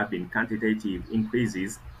 there have been quantitative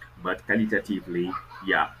increases, but qualitatively,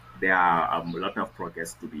 yeah, there are a lot of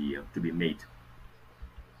progress to be made.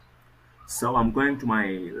 So I'm going to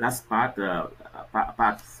my last part,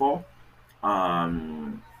 part 4.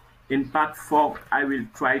 In part 4, I will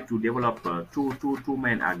try to develop two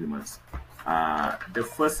main arguments. The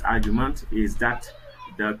first argument is that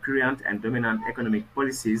the current and dominant economic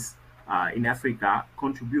policies in Africa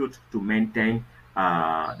contribute to maintain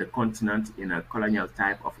the continent in a colonial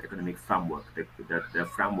type of economic framework, the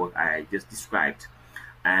framework I just described.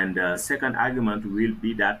 And the second argument will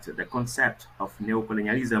be that the concept of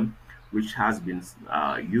neocolonialism, which has been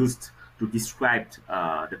used to describe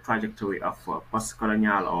the trajectory of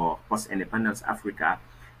post-colonial or post-independence Africa,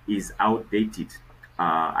 is outdated.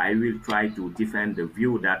 I will try to defend the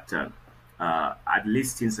view that at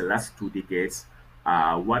least since the last 2 decades,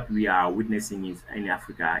 what we are witnessing in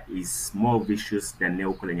Africa is more vicious than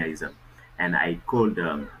neocolonialism. And I call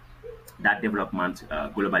that development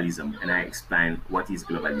globalism, and I explain what is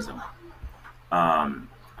globalism.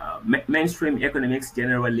 Mainstream economics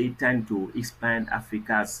generally tend to explain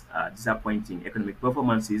Africa's disappointing economic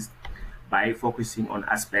performances by focusing on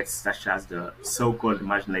aspects such as the so-called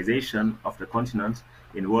marginalization of the continent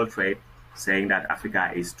in world trade, saying that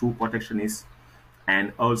Africa is too protectionist,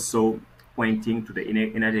 and also pointing to the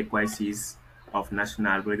inadequacies of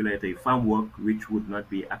national regulatory framework, which would not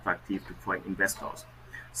be attractive to foreign investors.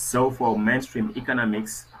 So for mainstream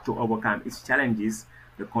economics to overcome its challenges,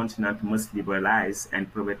 the continent must liberalize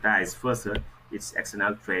and privatize further its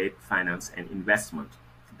external trade, finance, and investment.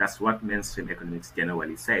 That's what mainstream economics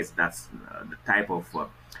generally says. That's the type of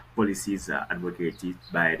policies advocated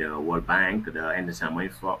by the World Bank, the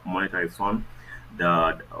International Monetary Fund,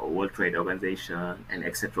 the World Trade Organization, and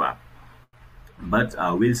etc. But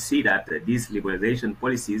we'll see that these liberalization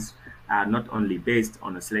policies are not only based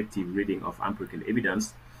on a selective reading of empirical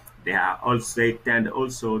evidence, they tend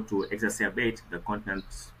also to exacerbate the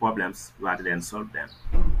continent's problems rather than solve them.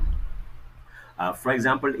 For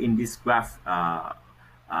example, in this graph,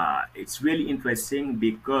 it's really interesting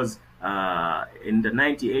because in the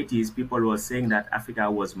 1980s, people were saying that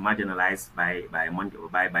Africa was marginalized by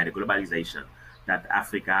the globalization, that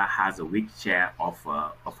Africa has a weak share of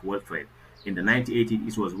world trade. In the 1980s,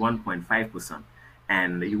 it was 1.5%.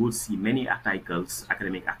 And you will see many articles,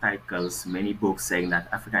 academic articles, many books saying that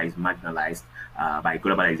Africa is marginalized by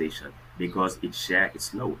globalization because its share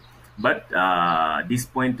is low. But this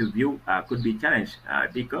point of view could be challenged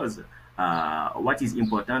because what is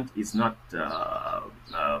important is not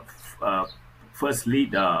firstly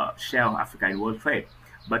the share of Africa in world trade,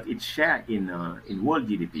 but its share in world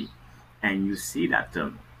GDP. And you see that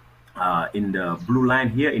in the blue line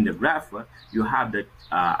here in the graph, you have the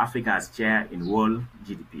Africa's share in world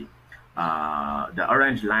GDP. The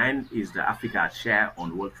orange line is the Africa's share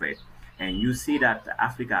on world trade. And you see that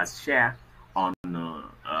Africa's share on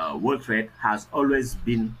world trade has always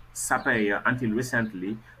been superior until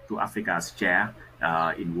recently to Africa's share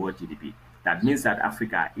in world GDP. That means that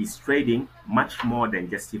Africa is trading much more than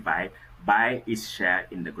justified by its share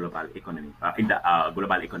in the global economy,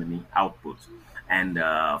 global economy output. And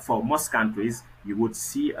for most countries, you would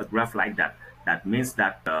see a graph like that. That means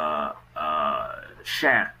that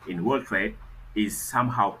share in world trade is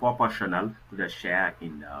somehow proportional to the share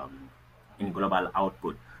in global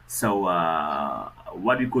output. So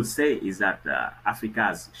what we could say is that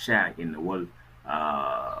Africa's share in the world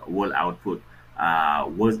output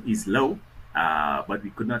is low, but we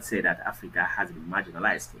could not say that Africa has been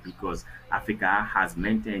marginalized because Africa has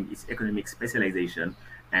maintained its economic specialization,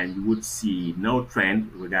 and you would see no trend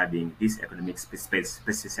regarding this economic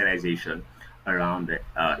specialization around the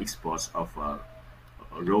exports of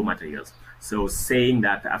raw materials. So saying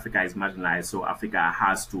that Africa is marginalized, so Africa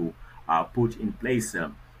has to put in place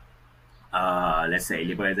let's say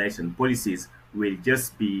liberalization policies, will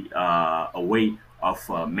just be a way of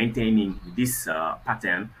maintaining this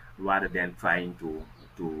pattern rather than trying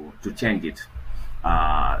to change it.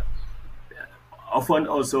 Often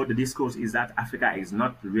also the discourse is that Africa is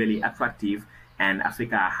not really attractive and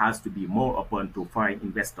Africa has to be more open to foreign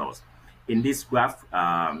investors. In this graph,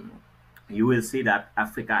 you will see that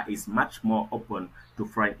Africa is much more open to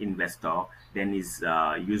foreign investor than is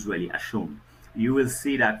usually assumed. You will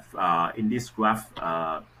see that in this graph,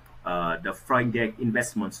 the foreign direct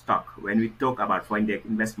investment stock, when we talk about foreign direct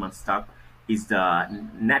investment stock, is the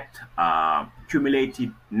net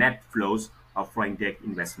cumulated net flows of foreign direct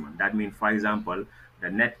investment. That means, for example, the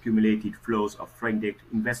net cumulated flows of foreign direct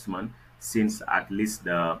investment since at least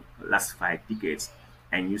the last 5 decades.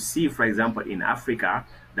 And you see, for example, in Africa,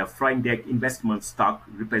 the foreign direct investment stock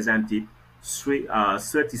represented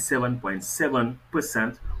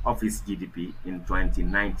 37.7% of its GDP in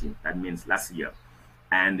 2019. That means last year.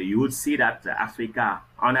 And you would see that Africa,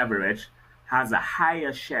 on average, has a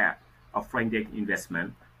higher share of foreign direct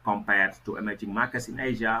investment compared to emerging markets in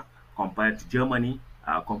Asia, compared to Germany,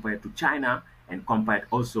 compared to China, and compared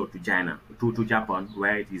also to Japan,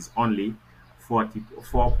 where it is only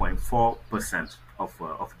 44.4% of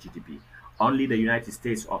GDP. Only the United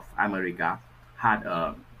States of America had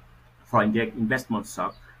a foreign direct investment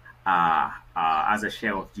stock as a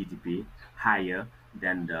share of GDP higher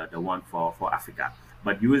than the one for Africa.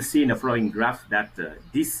 But you will see in the following graph that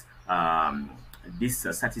this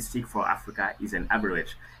statistic for Africa is an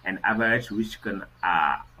average which can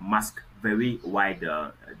mask very wide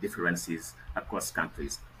differences across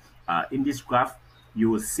countries. In this graph, you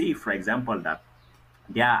will see, for example, that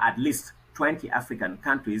there are at least 20 African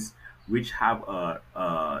countries which have a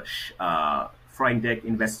foreign direct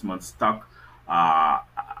investment stock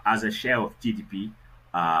as a share of GDP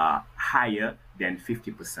higher than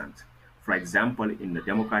 50%. For example, in the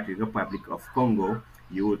Democratic Republic of Congo,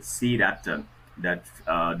 you would see that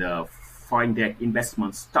the foreign direct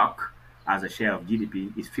investment stock as a share of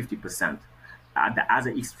GDP is 50%. At the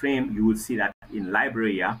other extreme, you will see that in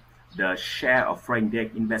Liberia, the share of foreign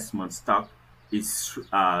direct investment stock is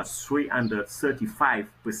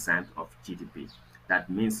 335% of GDP. That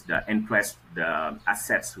means the interest, the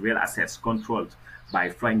assets, real assets controlled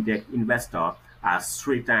by foreign direct investor are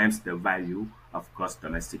 3 times the value of gross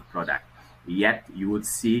domestic product. Yet you would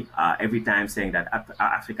see every time saying that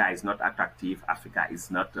Africa is not attractive, Africa is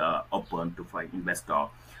not open to foreign investor.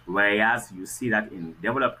 Whereas you see that in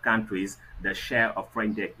developed countries, the share of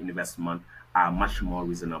foreign direct investment are much more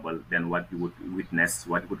reasonable than what you would witness,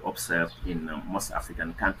 what you would observe in most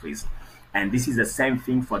African countries. And this is the same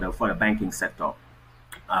thing for the banking sector.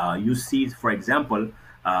 You see, for example,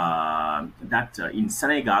 that in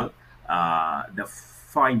Senegal, the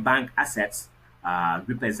foreign bank assets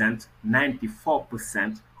represent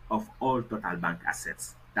 94% of all total bank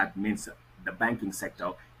assets. That means the banking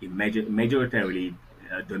sector is majoritarily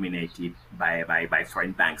dominated by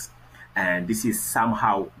foreign banks. And this is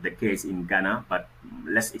somehow the case in Ghana, but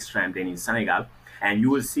less extreme than in Senegal. And you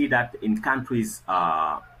will see that in countries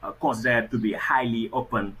considered to be highly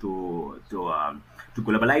open to to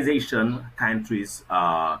globalization, countries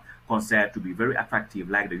are considered to be very attractive,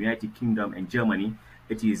 like the United Kingdom and Germany.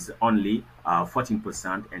 It is only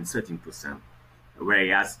 14% and 13%.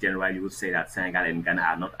 Whereas generally you would say that Senegal and Ghana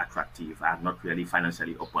are not attractive, are not really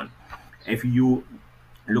financially open. If you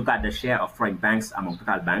look at the share of foreign banks among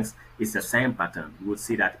total banks, it's the same pattern. You would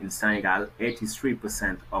see that in Senegal,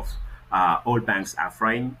 83% of all banks are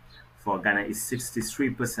foreign. For Ghana, it's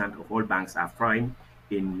 63% of all banks are foreign.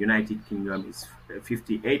 In United Kingdom, it's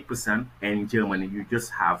 58%, and in Germany, you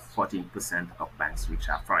just have 14% of banks which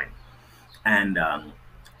are foreign. And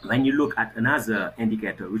when you look at another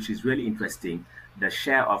indicator, which is really interesting, the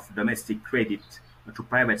share of domestic credit to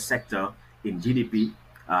private sector in GDP,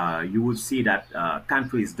 you would see that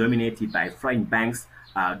countries dominated by foreign banks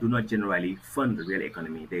do not generally fund the real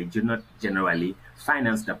economy. They do not generally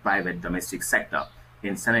finance the private domestic sector.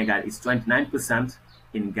 In Senegal, it's 29%.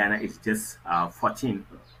 In Ghana, it's just 14%.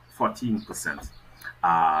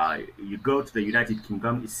 You go to the United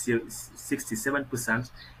Kingdom, it's still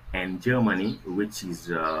 67%, and Germany, which is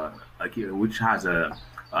which has a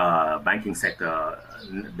banking sector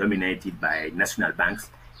dominated by national banks,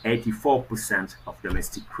 84% of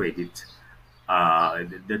domestic credit.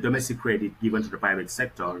 The domestic credit given to the private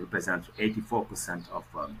sector represents 84%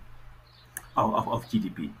 of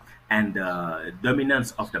GDP. And the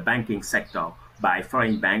dominance of the banking sector by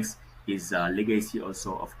foreign banks is a legacy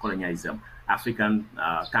also of colonialism. African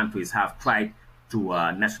countries have tried to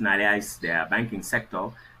nationalize their banking sector.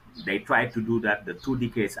 They tried to do that the 2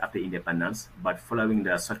 decades after independence, but following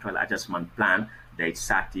the structural adjustment plan, they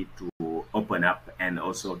started to open up and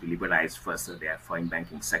also to liberalize first their foreign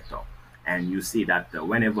banking sector. And you see that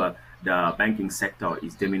whenever the banking sector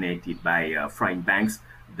is dominated by foreign banks,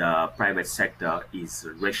 the private sector is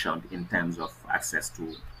rationed in terms of access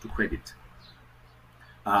to credit.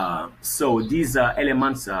 So these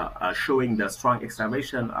elements are showing the strong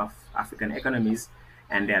exacerbation of African economies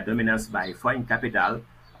and their dominance by foreign capital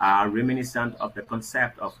are reminiscent of the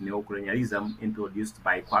concept of neocolonialism introduced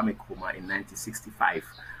by Kwame Nkrumah in 1965.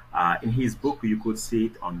 In his book, you could see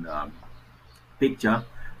it on the picture.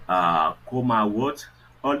 Nkrumah wrote,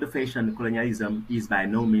 "Old-fashioned colonialism is by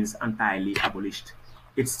no means entirely abolished.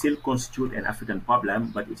 It still constitutes an African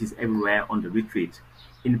problem, but it is everywhere on the retreat.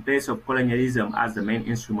 In place of colonialism as the main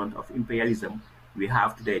instrument of imperialism, we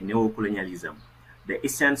have today neocolonialism. The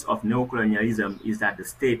essence of neocolonialism is that the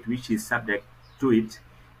state which is subject to it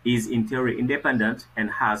is in theory independent and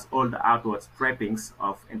has all the outward trappings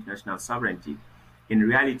of international sovereignty. In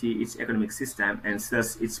reality, its economic system and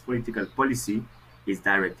thus its political policy is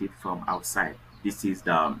directed from outside." This is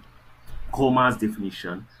the Nkrumah's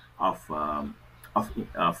definition of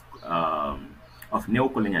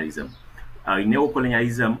neocolonialism.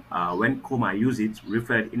 Neocolonialism, when Nkrumah used it,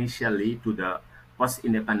 referred initially to the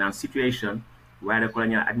post-independence situation where the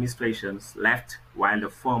colonial administrations left while the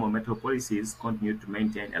former metropolises continued to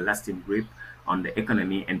maintain a lasting grip on the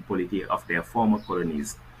economy and polity of their former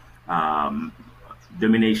colonies.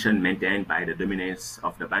 Domination maintained by the dominance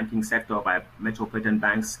of the banking sector by metropolitan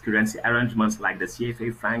banks, currency arrangements like the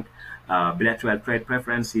CFA franc, bilateral trade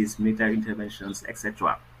preferences, military interventions,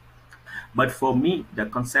 etc. But for me, the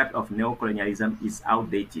concept of neocolonialism is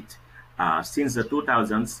outdated. Since the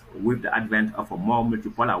 2000s, with the advent of a more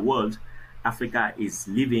multipolar world, Africa is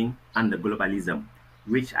living under globalism,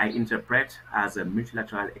 which I interpret as a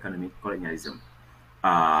multilateral economic colonialism.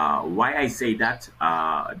 Why I say that?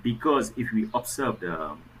 Because if we observe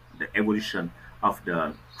the evolution of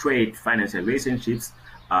the trade financial relationships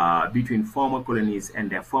between former colonies and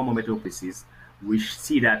their former metropolises, we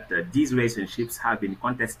see that these relationships have been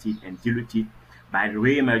contested and diluted by the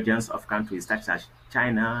re-emergence of countries such as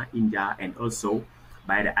China, India, and also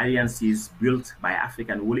by the alliances built by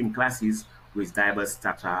African ruling classes with diverse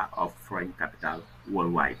strata of foreign capital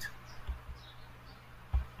worldwide.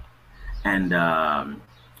 And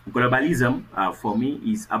globalism, for me,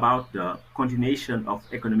 is about the continuation of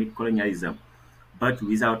economic colonialism, but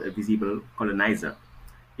without a visible colonizer.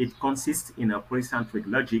 It consists in a polycentric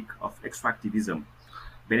logic of extractivism.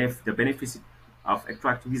 The benefits of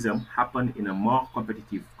extractivism happen in a more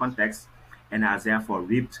competitive context and are therefore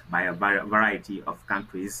reaped by a variety of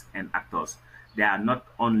countries and actors. They are not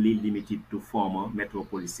only limited to former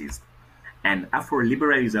metropolises. And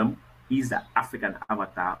Afro-liberalism is the African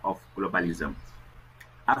avatar of globalism.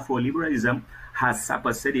 Afro-liberalism has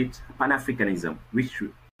superseded Pan-Africanism, which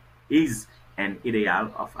is an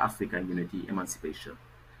ideal of African unity emancipation.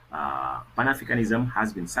 Pan-Africanism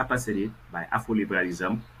has been superseded by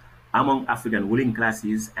Afro-liberalism among African ruling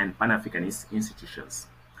classes and Pan-Africanist institutions.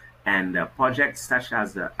 And projects such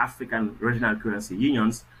as the African Regional Currency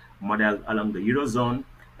Unions, modeled along the Eurozone,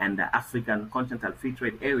 and the African Continental Free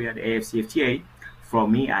Trade Area, the AFCFTA, for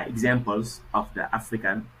me are examples of the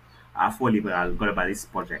African Afro-liberal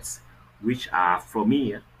globalist projects, which are, for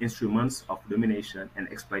me, instruments of domination and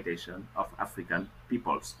exploitation of African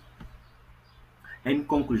peoples. In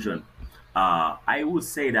conclusion, I would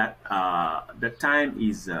say that the time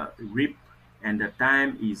is ripe, and the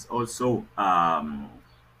time is also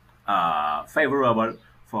favorable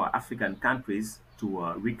for African countries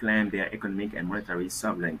to reclaim their economic and monetary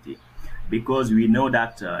sovereignty, because we know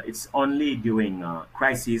that it's only during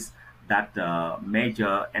crisis that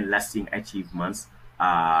major and lasting achievements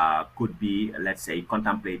could be, let's say,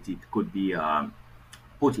 contemplated, could be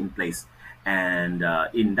put in place. And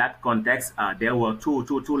in that context, there were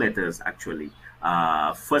two letters actually.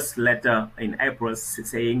 First letter in April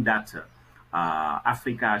saying that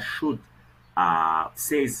Africa should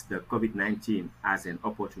seize the COVID-19 as an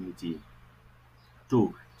opportunity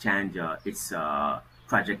to change its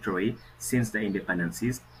trajectory since the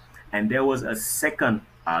independencies. And there was a second,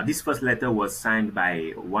 this first letter was signed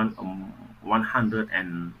by 100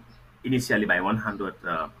 and initially by 100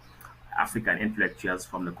 African intellectuals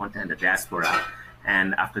from the continent, the diaspora,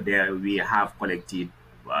 and after that we have collected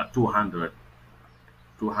 200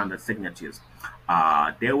 signatures.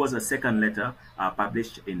 There was a second letter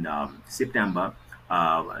published in September.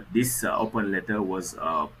 This open letter was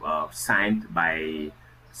signed by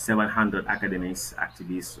 700 academics,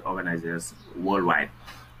 activists, organizers worldwide,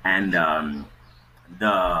 and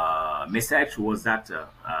the message was that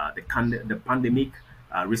the pandemic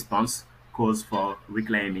response calls for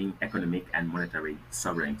reclaiming economic and monetary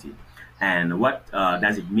sovereignty. And what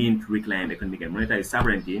does it mean to reclaim economic and monetary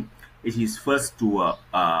sovereignty? It is first to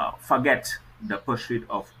forget the pursuit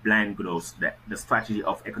of blind growth, the strategy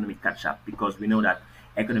of economic catch-up, because we know that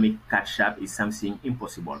economic catch-up is something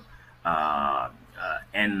impossible.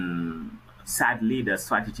 And sadly, the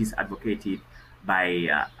strategies advocated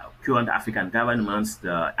by current African governments,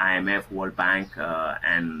 the IMF, World Bank,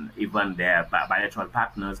 and even their bilateral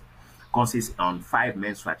partners, consists on 5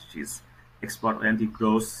 main strategies: export-oriented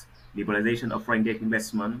growth, liberalization of foreign direct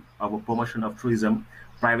investment, over promotion of tourism,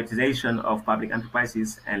 privatization of public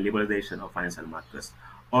enterprises, and liberalization of financial markets.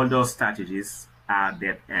 All those strategies are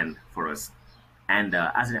dead end for us. And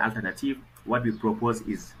as an alternative, what we propose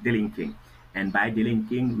is delinking. And by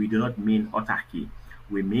delinking, we do not mean autarky.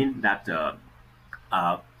 We mean that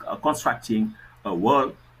constructing a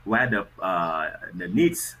world where the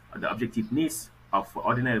needs, the objective needs of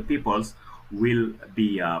ordinary peoples will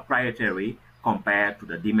be priority compared to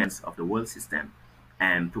the demands of the world system.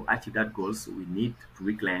 And to achieve that goals, we need to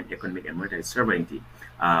reclaim economic and monetary sovereignty.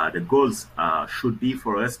 The goals should be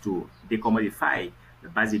for us to decommodify the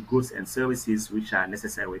basic goods and services which are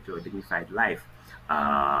necessary to a dignified life.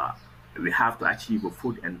 We have to achieve a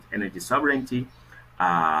food and energy sovereignty,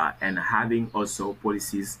 and having also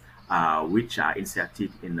policies which are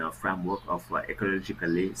inserted in a framework of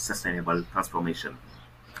ecologically sustainable transformation,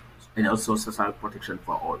 and also social protection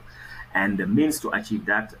for all. And the means to achieve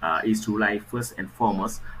that is to rely first and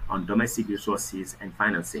foremost on domestic resources and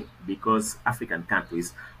financing, because African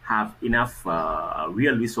countries have enough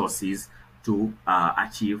real resources to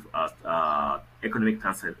achieve economic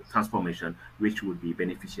transformation, which would be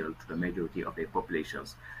beneficial to the majority of their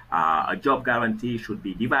populations. A job guarantee should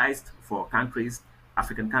be devised for countries,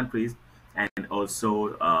 African countries, and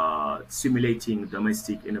also stimulating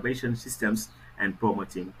domestic innovation systems and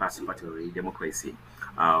promoting participatory democracy.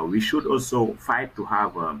 We should also fight to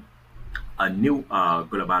have a new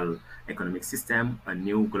global economic system, a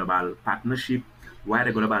new global partnership, where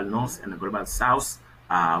the global north and the global south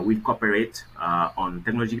will cooperate on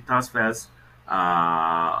technology transfers,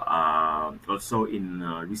 also in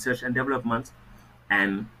research and development,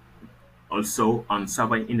 and also on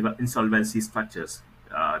sovereign insolvency structures,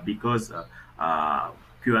 because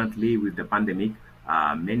currently with the pandemic,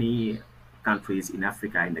 many countries in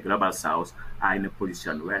Africa, in the global south, are in a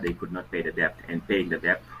position where they could not pay the debt, and paying the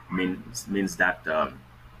debt means that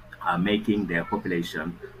making their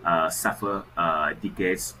population suffer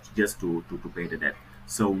decades just to pay the debt.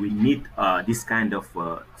 So we need this kind of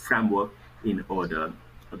framework in order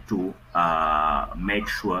to make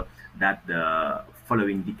sure that the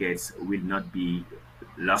following decades will not be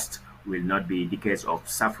lost, will not be decades of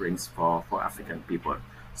sufferings for African people.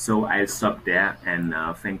 So I'll stop there, and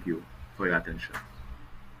thank you for your attention.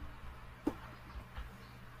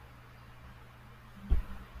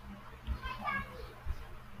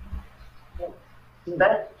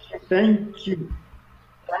 Thank you.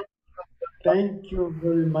 Thank you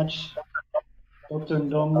very much, Dr.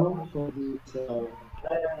 Ndongo, for this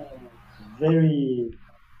very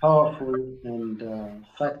powerful and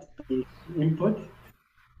fact-based input.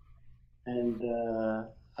 and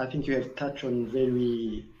I think you have touched on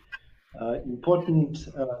very important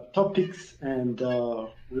topics, and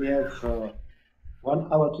we have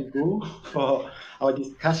 1 hour to go for our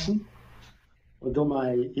discussion. Although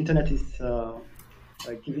my internet is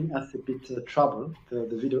giving us a bit trouble,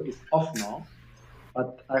 the video is off now,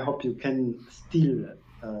 but I hope you can still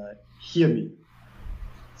hear me.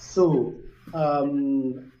 So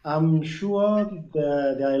I'm sure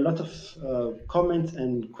there are a lot of comments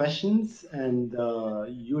and questions, and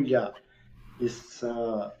Julia is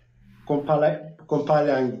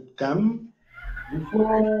compiling them.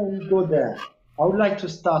 Before we go there, I would like to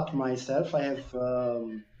start myself. I have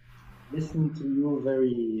listened to you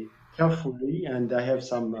very carefully, and I have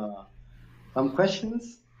some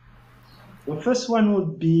questions. The first one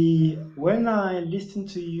would be, when I listen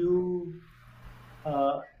to you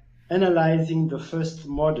analyzing the first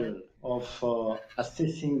model of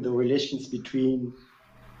assessing the relations between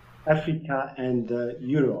Africa and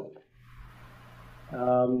Europe,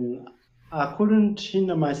 I couldn't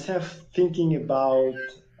hinder myself thinking about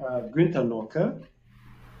Günther Nocker.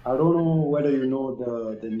 I don't know whether you know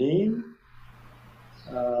the name.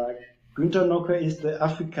 Günther Nocker is the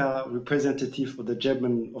Africa representative of the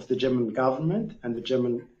German government and the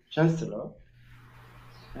German Chancellor.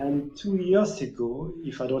 And 2 years ago,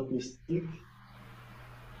 if I don't mistake,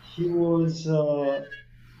 he was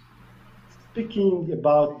speaking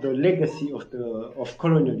about the legacy of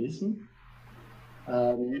colonialism,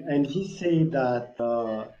 and he said that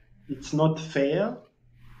it's not fair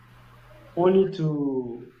only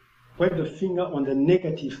to point the finger on the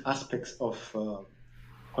negative aspects of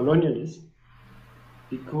colonialism,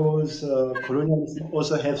 because colonialism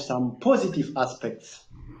also has some positive aspects.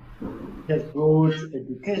 It has brought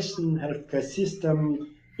education, healthcare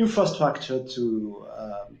system, infrastructure to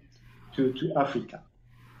Africa.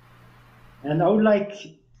 And I would like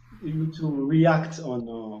you to react on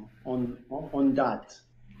that,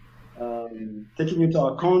 taking into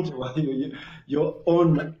account your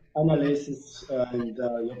own analysis and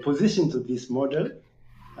your position to this model.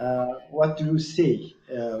 What do you say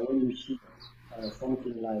when you hear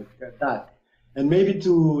something like that? And maybe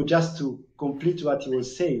just to complete what he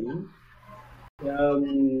was saying,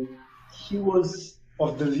 he was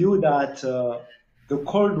of the view that the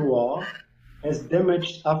Cold War has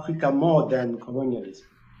damaged Africa more than colonialism.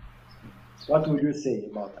 What would you say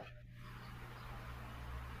about that?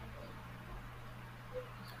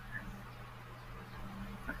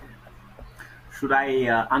 Should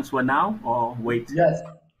I answer now or wait? Yes.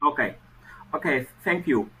 Okay. Okay. Thank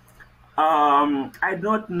you. I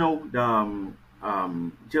don't know the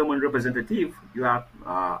German representative you are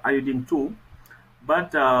alluding to,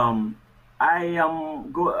 but I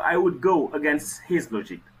would go against his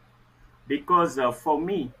logic, because for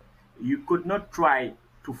me, you could not try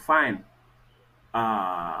to find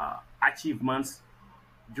achievements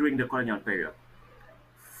during the colonial period.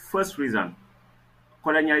 First reason,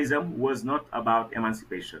 colonialism was not about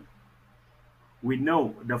emancipation. We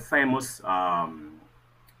know the famous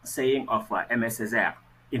saying of Aimé Césaire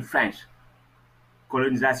in French,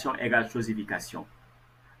 colonisation égale chosification.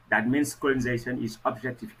 That means colonization is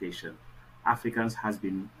objectification. Africans has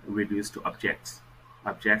been reduced to objects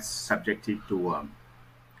subjected to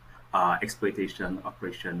exploitation,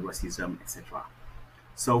 oppression, racism, etc.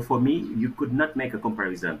 So for me, you could not make a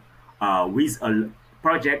comparison with a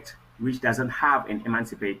project which doesn't have an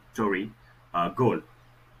emancipatory goal.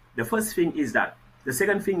 The first thing is that. The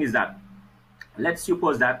second thing is that, let's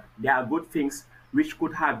suppose that there are good things which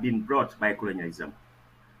could have been brought by colonialism.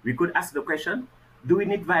 We could ask the question, do we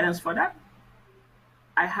need violence for that?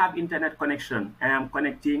 I have internet connection and I'm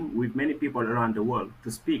connecting with many people around the world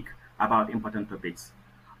to speak about important topics.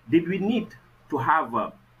 Did we need to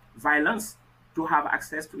have violence to have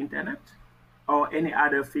access to internet or any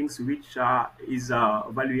other things which is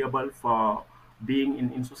valuable for being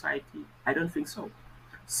in society? I don't think so.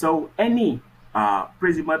 So any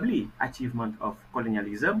presumably achievement of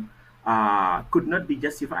colonialism could not be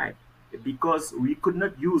justified, because we could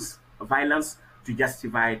not use violence to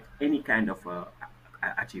justify any kind of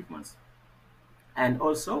achievements. And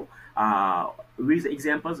also, with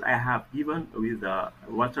examples I have given with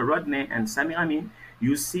Walter Rodney and Samir Amin,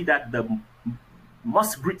 you see that the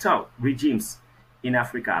most brutal regimes in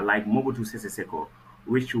Africa, like Mobutu Sese Seko,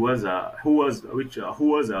 who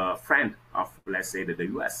was a friend of, let's say, the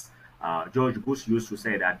U.S. George Bush used to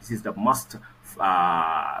say that this is the most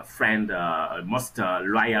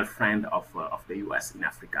loyal friend of the U.S. in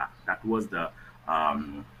Africa. That was the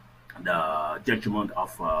judgment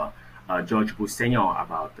of George Bush Senior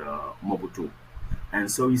about Mobutu.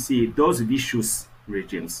 And so you see those vicious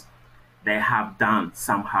regimes, they have done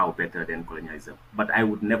somehow better than colonialism. But I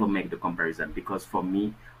would never make the comparison, because for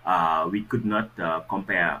me, we could not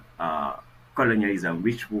compare colonialism,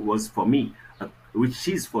 which is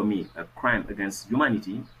for me a crime against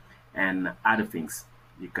humanity, and other things.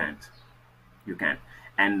 You can't. You can't.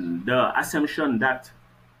 And the assumption that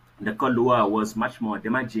the Cold War was much more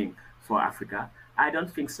damaging for Africa, I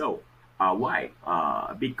don't think so. Why?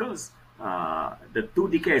 Because the 2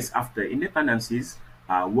 decades after independences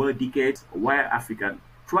were decades where Africa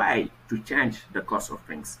tried to change the course of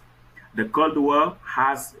things. The Cold War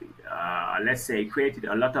has, let's say, created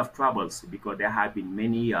a lot of troubles, because there have been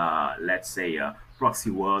many, let's say,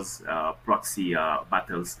 proxy wars, proxy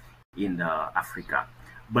battles in Africa.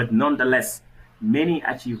 But nonetheless, many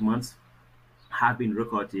achievements have been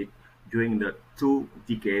recorded during the 2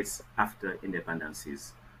 decades after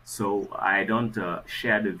independences. So I don't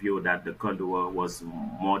share the view that the Cold War was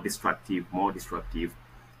more destructive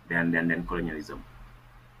than colonialism.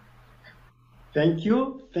 Thank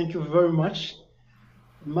you. Thank you very much.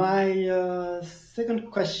 My second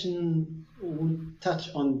question would touch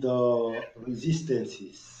on the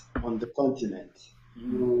resistances on the continent.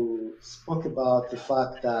 You spoke about the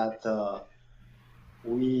fact that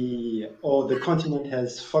the continent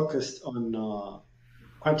has focused on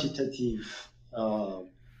quantitative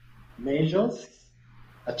measures,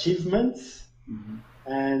 achievements,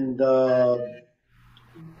 and the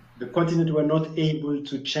continent were not able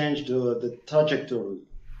to change the trajectory,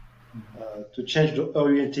 to change the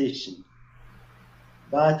orientation.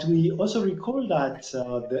 But we also recall that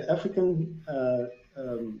the African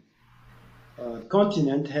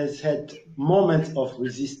continent has had moments of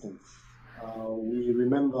resistance. We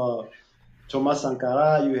remember Thomas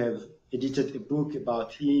Sankara. You have edited a book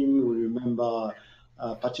about him. We remember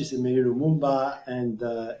Patrice Emery Lumumba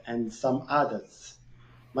and some others.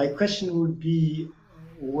 My question would be,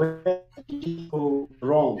 where did it go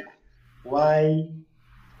wrong? Why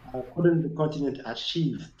couldn't the continent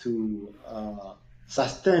achieve to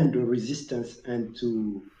sustain the resistance and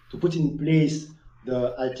to put in place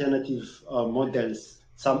the alternative models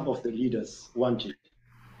some of the leaders wanted?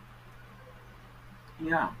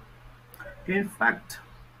 Yeah. In fact,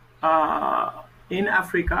 in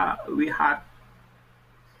Africa, we had,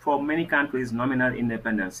 for many countries, nominal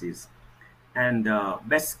independencies. And the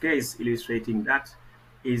best case illustrating that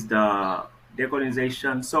is the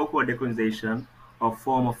decolonization, so-called decolonization of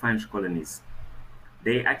former French colonies.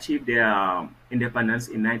 They achieved their independence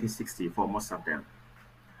in 1960 for most of them.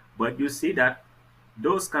 But you see that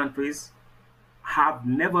those countries have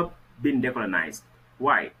never been decolonized.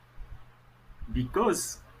 Why?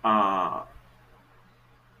 Because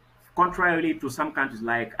contrarily to some countries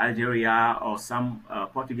like Algeria or some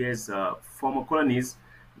Portuguese former colonies,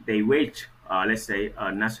 they waged, let's say,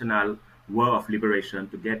 a national war of liberation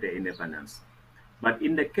to get their independence. But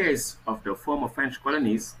in the case of the former French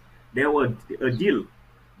colonies, there was a deal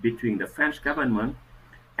between the French government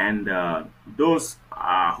and those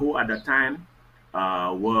who at the time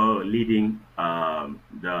were leading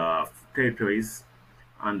the territories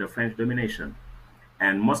under French domination.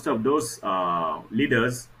 And most of those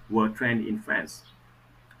leaders were trained in France.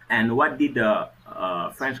 And what did the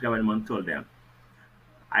French government told them?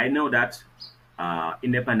 I know that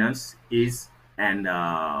independence is an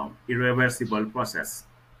irreversible process.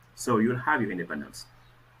 So you'll have your independence.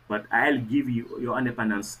 But I'll give you your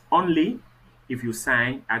independence only if you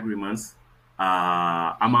sign agreements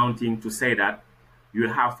amounting to say that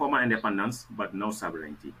you'll have formal independence but no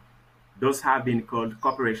sovereignty. Those have been called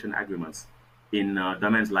cooperation agreements in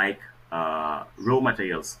domains like raw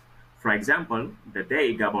materials. For example, the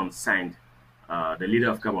day Gabon signed, the leader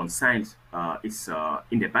of Gabon signed its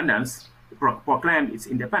independence, proclaimed its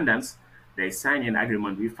independence, they signed an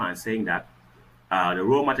agreement with France saying that the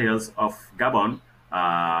raw materials of Gabon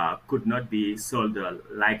could not be sold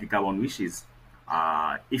like Gabon wishes.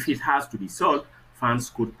 If it has to be sold, France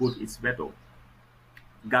could put its veto.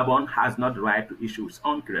 Gabon has not the right to issue its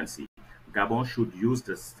own currency. Gabon should use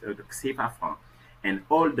the CFA franc, and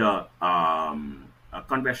all the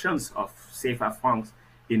conversions of CFA francs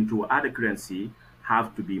into other currency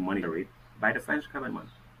have to be monitored by the French government.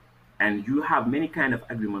 And you have many kind of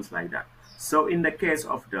agreements like that. So in the case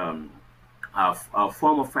of the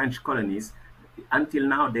former French colonies, until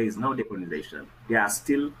now there is no decolonization. They are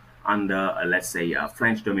still under, let's say,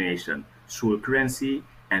 French domination through currency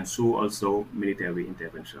and through also military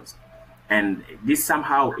interventions. And this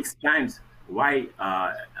somehow explains why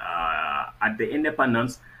at the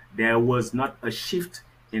independence there was not a shift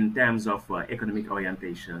in terms of economic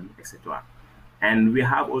orientation, etc. And we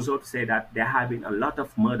have also to say that there have been a lot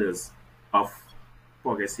of murders of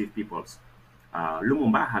progressive peoples.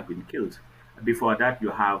 Lumumba had been killed. Before that, you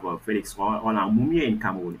have Felix Roland Moumier in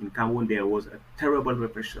Cameroon. In Cameroon, there was a terrible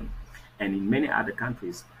repression, and in many other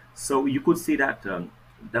countries. So you could see that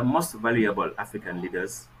the most valuable African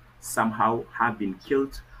leaders somehow have been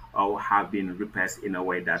killed or have been repressed in a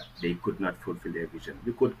way that they could not fulfill their vision.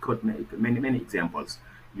 We could make many examples.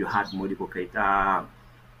 You had Modibo Keita,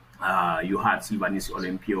 you had Sylvanus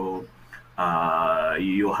Olympio,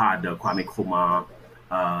 you had Kwame Nkrumah,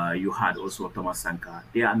 you had also Thomas Sankara.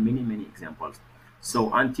 There are many examples.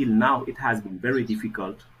 So until now, it has been very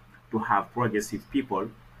difficult to have progressive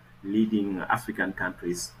people leading African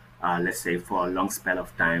countries, let's say, for a long spell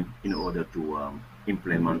of time in order to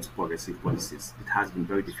implement progressive policies. It has been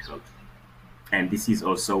very difficult. And this is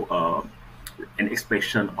also an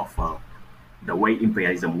expression of the way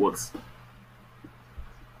imperialism works.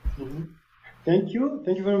 Mm-hmm. Thank you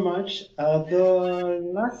very much. The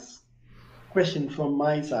last question from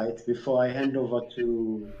my side before I hand over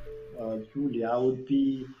to Julia would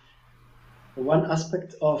be one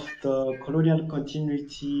aspect of the colonial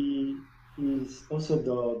continuity is also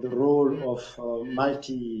the role of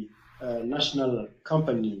multinational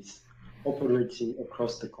companies operating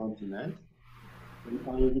across the continent. In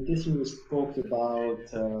our invitation, we spoke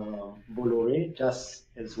about Bolloré just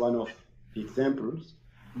as one of the examples.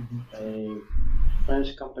 Mm-hmm. A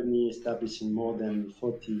French company established in more than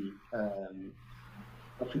 40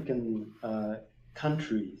 African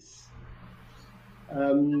countries.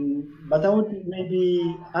 But I would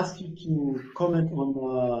maybe ask you to comment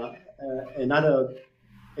on another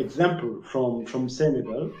example from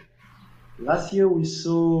Senegal. Last year, we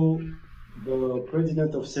saw the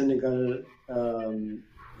president of Senegal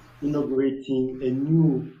inaugurating a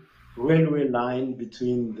new railway line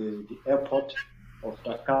between the airport of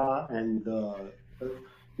Dakar and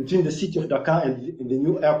between the city of Dakar and the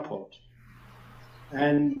new airport.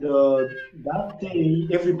 And that day,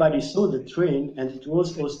 everybody saw the train, and it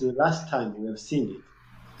was also the last time we have seen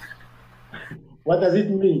it. What does it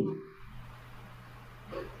mean?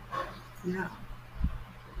 Yeah,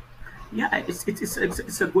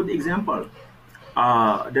 it's a good example.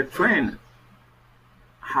 The train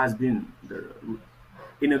has been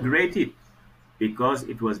inaugurated because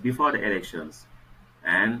it was before the elections,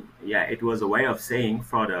 and yeah, it was a way of saying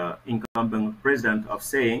for the incumbent president of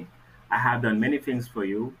saying, I have done many things for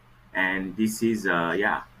you, and this is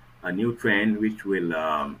a new train which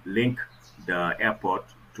will link the airport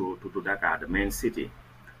to Dakar, the main city.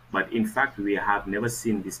 But in fact, we have never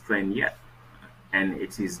seen this train yet, and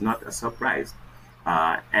it is not a surprise.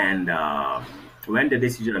 When the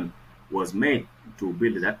decision was made to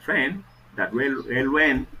build that train, that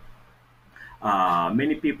railway,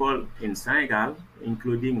 many people in Senegal,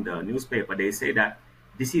 including the newspaper, they say that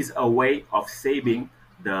this is a way of saving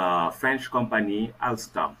the French company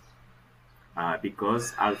Alstom,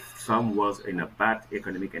 because Alstom was in a bad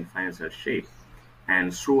economic and financial shape,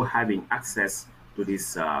 and through having access to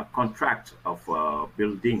this contract of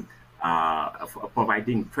building, of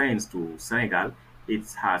providing trains to Senegal, it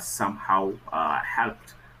has somehow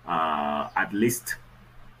helped at least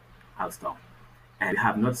Alstom, and we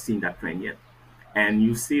have not seen that train yet. And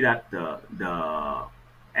you see that the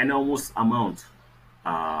enormous amount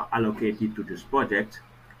allocated to this project,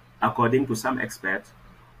 according to some experts,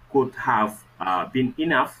 could have been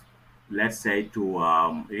enough, let's say,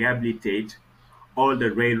 to rehabilitate all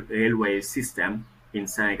the railway system in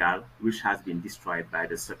Senegal, which has been destroyed by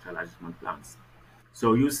the structural adjustment plans.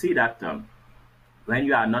 So you see that when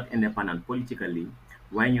you are not independent politically,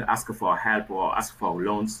 when you ask for help or ask for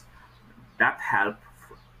loans, that help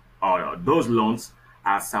or those loans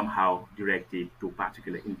are somehow directed to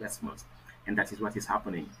particular investments. And that is what is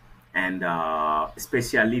happening. And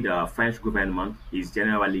especially the French government is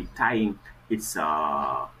generally tying its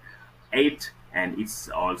aid and its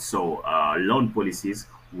also loan policies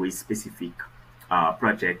with specific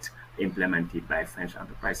projects implemented by French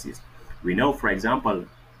enterprises. We know, for example,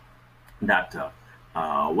 that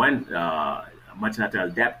when multilateral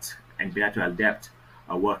debt and bilateral debt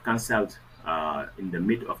were cancelled in the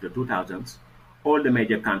mid of the 2000s, all the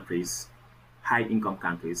major countries, high-income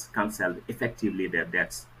countries, cancelled effectively their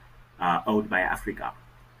debts owed by Africa.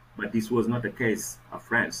 But this was not the case of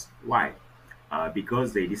France. Why?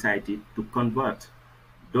 Because they decided to convert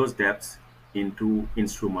those debts into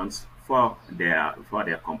instruments for their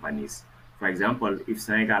companies. For example, if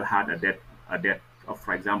Senegal had a debt of,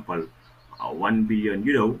 for example, 1 billion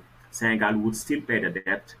euro, Senegal would still pay the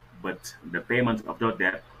debt, but the payment of that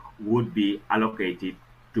debt would be allocated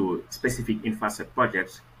to specific infrastructure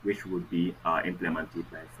projects which would be implemented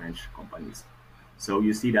by French companies. So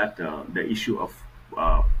you see that the issue of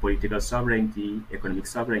political sovereignty, economic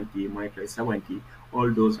sovereignty, monetary sovereignty,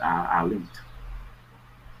 all those are linked.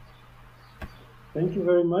 Thank you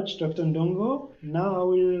very much, Dr. Ndongo. Now I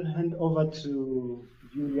will hand over to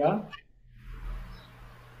Julia.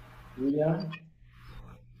 Julia.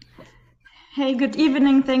 Hey, good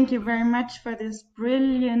evening. Thank you very much for this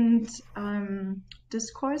brilliant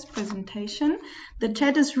discourse presentation. The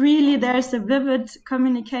chat is really, there's a vivid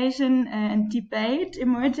communication and debate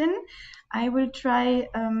emerging. I will try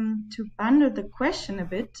to bundle the question a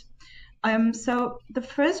bit. So the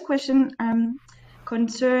first question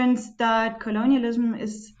concerns that colonialism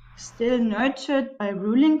is still nurtured by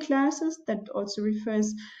ruling classes. That also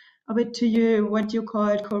refers a bit to what you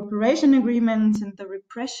called cooperation agreements and the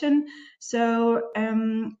repression. So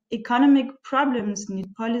economic problems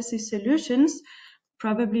need policy solutions,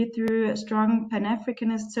 probably through strong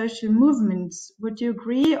Pan-Africanist social movements. Would you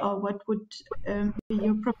agree, or what would be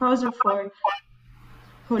your proposal for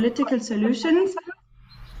political solutions?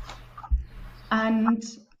 And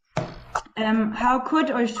how could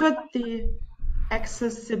or should the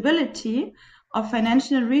accessibility of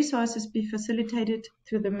financial resources be facilitated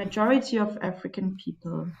to the majority of African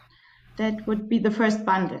people? That would be the first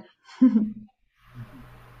bundle.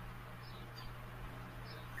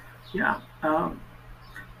 Yeah,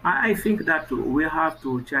 I think that we have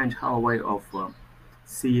to change our way of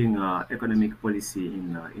seeing economic policy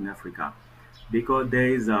in Africa, because there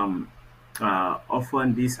is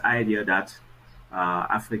often this idea that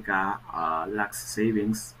Africa lacks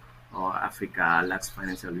savings, or Africa lacks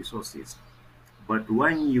financial resources. But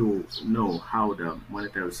when you know how the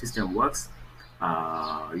monetary system works,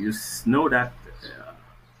 you know that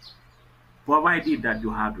provided that you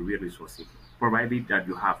have the real resources, provided that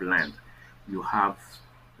you have land, you have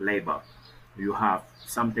labor, you have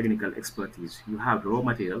some technical expertise, you have raw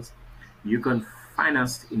materials, you can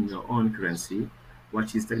finance in your own currency,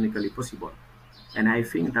 which is technically possible. And I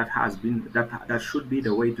think that that should be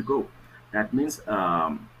the way to go. That means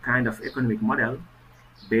kind of economic model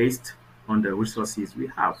based on the resources we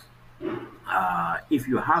have. If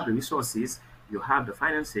you have the resources, you have the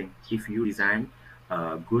financing. If you design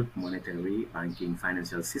a good monetary banking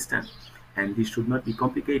financial system, and this should not be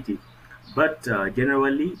complicated. But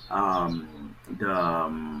generally,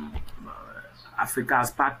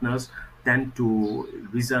 Africa's partners tend to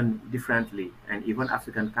reason differently, and even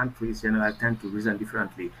African countries generally tend to reason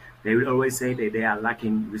differently. They will always say that they are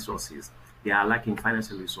lacking resources, they are lacking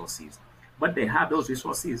financial resources, but they have those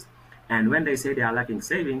resources. And when they say they are lacking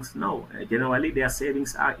savings, no, generally their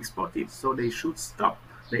savings are exported, so they should stop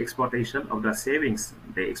the exportation of their savings.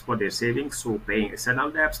 They export their savings, so paying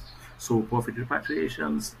external debts, so profit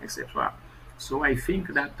repatriations, etc. So I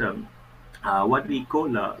think that what we call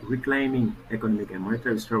reclaiming economic and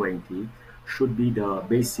monetary sovereignty should be the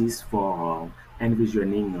basis for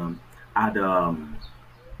envisioning other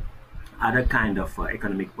kind of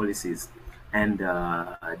economic policies. And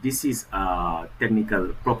this is a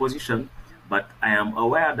technical proposition, but I am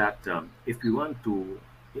aware that if we want to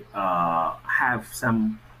have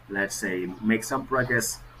some, let's say, make some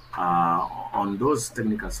progress on those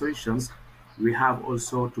technical solutions, we have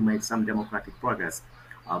also to make some democratic progress.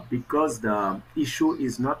 Because the issue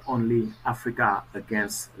is not only Africa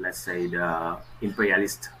against, let's say, the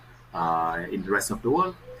imperialist in the rest of the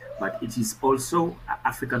world, but it is also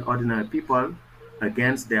African ordinary people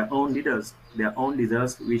against their own leaders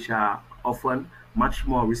which are often much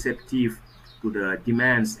more receptive to the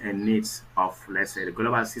demands and needs of, let's say, the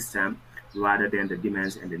global system rather than the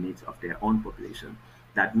demands and the needs of their own population.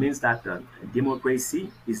 That means that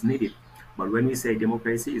democracy is needed. But when we say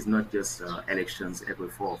democracy, is not just elections every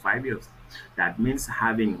 4 or 5 years. That means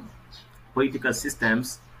having political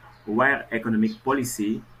systems where economic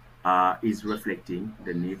policy is reflecting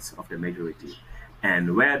the needs of the majority,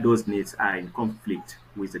 and where those needs are in conflict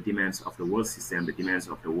with the demands of the world system, the demands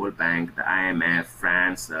of the World Bank, the IMF,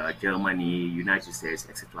 France, Germany, United States,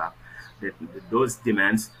 etc. Those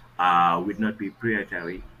demands would not be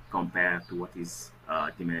priority compared to what is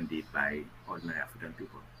demanded by ordinary African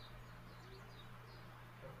people.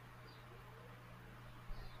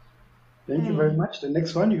 Thank you very much. The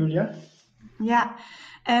next one, Julia. Yeah,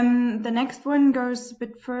 the next one goes a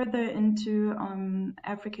bit further into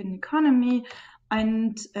African economy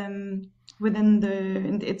and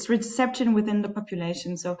within its reception within the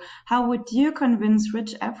population. So how would you convince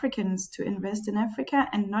rich Africans to invest in Africa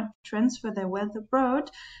and not transfer their wealth abroad?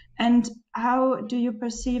 And how do you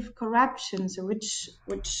perceive corruption? So which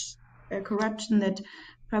corruption that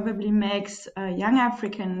probably makes young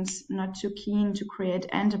Africans not too keen to create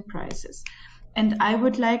enterprises? And I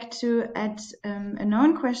would like to add a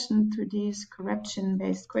known question to these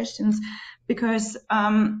corruption-based questions, because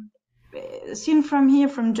seen from here,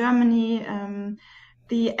 from Germany,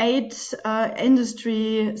 the aid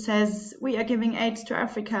industry says we are giving aid to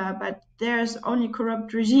Africa, but there's only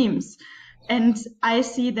corrupt regimes. And I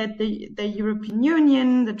see that the European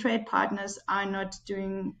Union, the trade partners, are not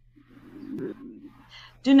doing,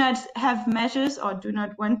 do not have measures or do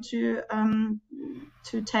not want to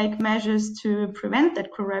take measures to prevent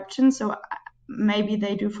that corruption. So maybe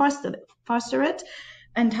they do foster it.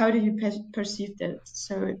 And how do you perceive that?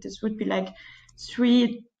 So this would be like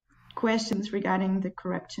 3 questions regarding the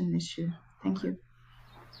corruption issue. Thank you.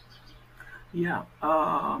 Yeah,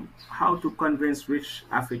 how to convince rich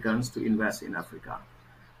Africans to invest in Africa?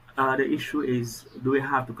 The issue is, do we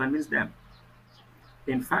have to convince them?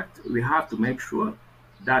 In fact, we have to make sure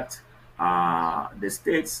that the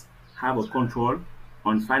states have a control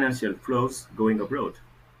on financial flows going abroad.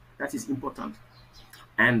 That is important.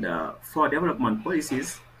 And for development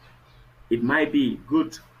policies, it might be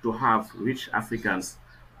good to have rich Africans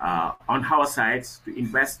on our sides to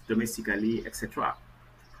invest domestically, etc.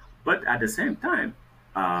 But at the same time,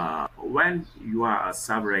 when you are a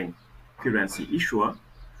sovereign currency issuer,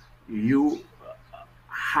 you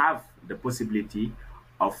have the possibility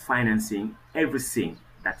of financing everything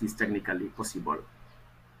that is technically possible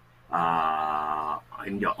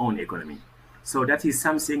in your own economy. So that is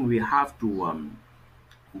something we have to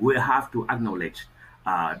acknowledge,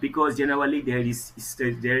 because generally there is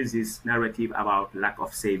this narrative about lack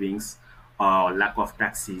of savings or lack of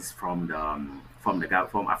taxes from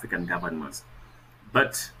African governments.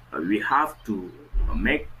 But we have to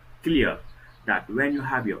make clear that when you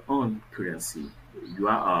have your own currency, you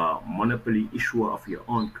are a monopoly issuer of your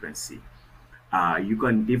own currency. You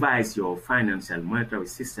can devise your financial monetary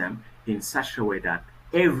system in such a way that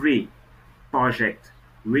every project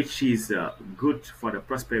which is good for the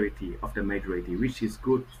prosperity of the majority, which is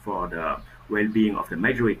good for the well-being of the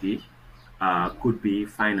majority, could be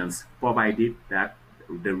financed, provided that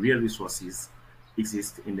the real resources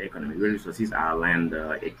exist in the economy. Real resources are land,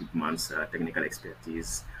 equipments, technical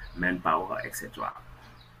expertise, manpower, etc.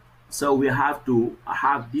 So we have to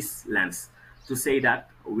have this lens to say that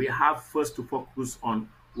we have first to focus on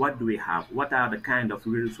what do we have, what are the kind of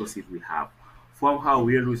real resources we have. From our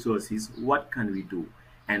real resources, what can we do?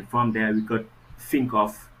 And from there, we could think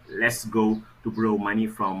of, let's go to borrow money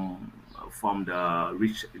from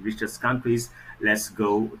the richest countries. Let's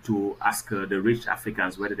go to ask the rich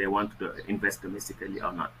Africans whether they want to invest domestically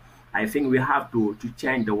or not. I think we have to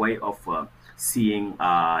change the way of seeing,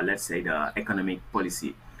 let's say, the economic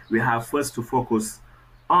policy. We have first to focus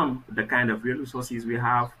on the kind of real resources we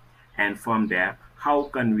have, and from there, how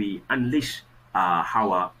can we unleash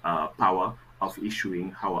our power of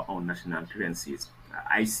issuing our own national currencies.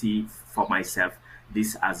 I see for myself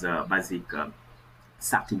this as a basic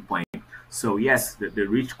starting point. So yes, the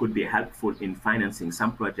rich could be helpful in financing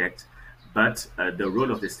some projects, but the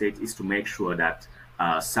role of the state is to make sure that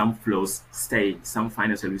some flows stay, some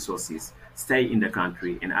financial resources stay in the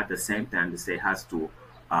country, and at the same time, the state has to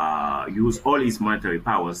use all its monetary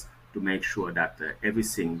powers to make sure that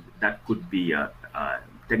everything that could be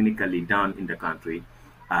technically done in the country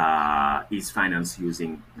is financed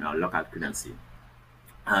using local currency.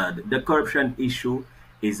 The corruption issue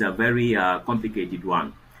is a very complicated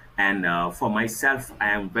one. And for myself,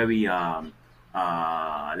 I am very,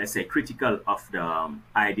 let's say, critical of the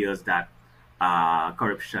ideas that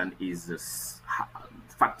corruption is a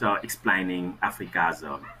factor explaining Africa's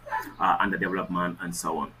underdevelopment and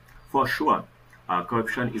so on. For sure,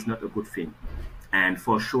 corruption is not a good thing. And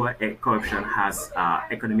for sure, corruption has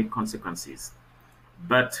economic consequences.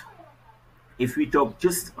 But if we talk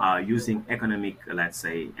just using economic, let's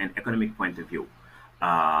say, an economic point of view,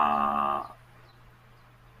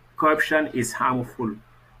 corruption is harmful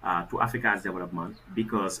to Africa's development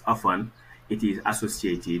because often it is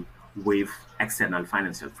associated with external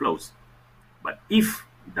financial flows. But if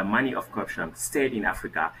the money of corruption stayed in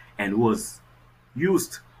Africa and was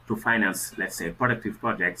used to finance, let's say, productive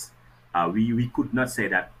projects, we could not say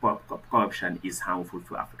that corruption is harmful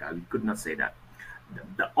to Africa. We could not say that.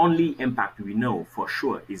 The only impact we know for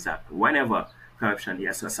sure is that whenever corruption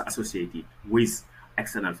is associated with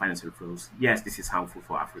external financial flows, yes, this is harmful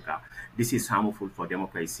for Africa. This is harmful for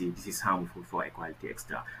democracy. This is harmful for equality,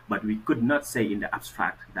 etc. But we could not say in the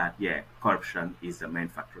abstract that, yeah, corruption is the main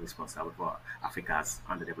factor responsible for Africa's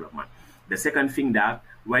underdevelopment. The second thing, that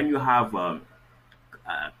when you have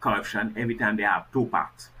corruption, every time there are two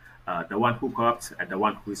parts, the one who corrupts and the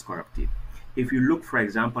one who is corrupted. If you look, for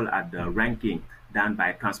example, at the ranking done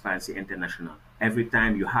by Transparency International, every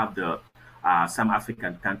time you have the some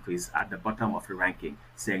African countries at the bottom of the ranking,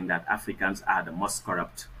 saying that Africans are the most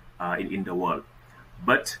corrupt in the world.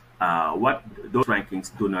 But what those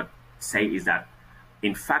rankings do not say is that,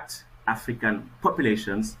 in fact, African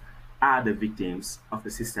populations are the victims of the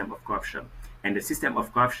system of corruption. And the system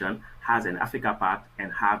of corruption has an Africa part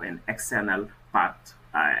and have an external part.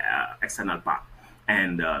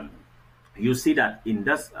 And you see that in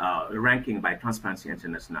this ranking by Transparency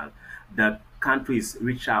International, the countries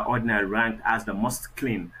which are ordinarily ranked as the most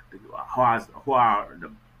clean, who are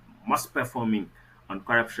the most performing on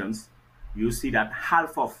corruptions, you see that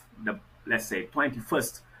half of the, let's say,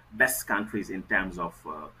 21st best countries in terms of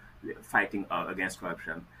fighting against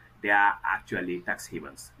corruption, they are actually tax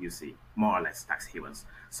havens, you see, more or less tax havens.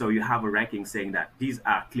 So you have a ranking saying that these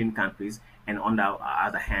are clean countries, and on the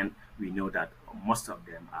other hand, we know that most of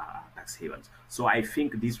them are tax havens. So I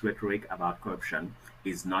think this rhetoric about corruption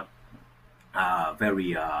is not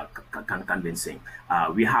very convincing.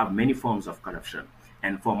 We have many forms of corruption,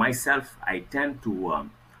 and for myself, I tend to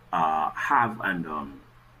have a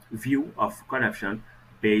view of corruption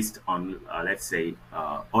based on, let's say,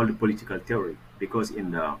 all the political theory. Because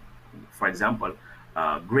in the, for example,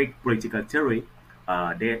 Greek political theory,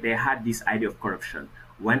 they had this idea of corruption.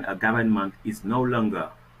 When a government is no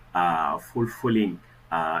longer fulfilling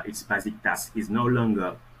its basic task, is no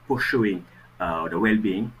longer pursuing the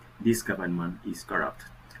well-being, this government is corrupt.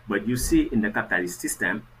 But you see, in the capitalist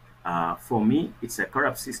system, for me, it's a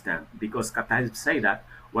corrupt system, because capitalists say that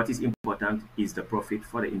what is important is the profit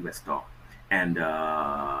for the investor, and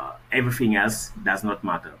everything else does not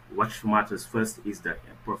matter. What matters first is the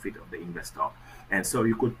profit of the investor. And so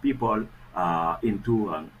you could people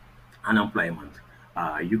into unemployment.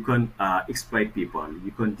 You can exploit people,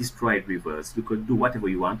 you can destroy rivers, you can do whatever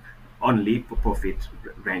you want, only profit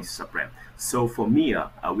reigns supreme. So for me,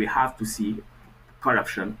 we have to see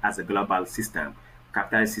corruption as a global system.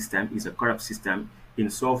 Capitalist system is a corrupt system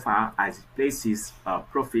insofar as it places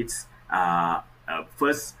profits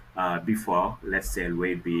first before, let's say,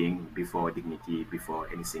 well-being, before dignity, before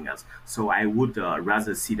anything else. So I would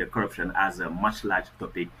rather see the corruption as a much larger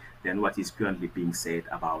topic than what is currently being said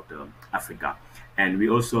about Africa. And we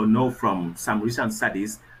also know from some recent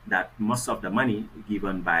studies that most of the money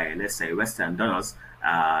given by, let's say, Western donors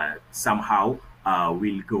somehow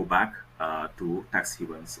will go back to tax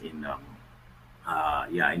havens in the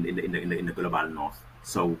global north.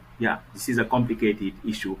 So yeah, this is a complicated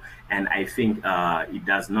issue, and I think it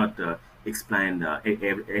does not explain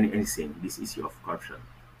anything, this issue of corruption.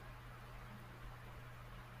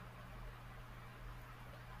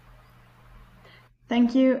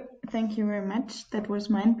 Thank you very much. That was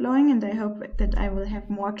mind-blowing, and I hope that I will have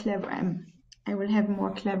more clever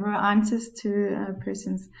answers to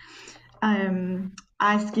persons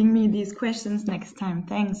asking me these questions next time.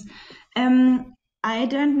 Thanks. I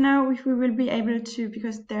don't know if we will be able to,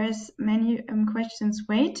 because there's many questions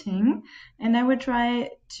waiting, and I will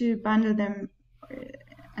try to bundle them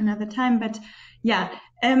another time. But yeah,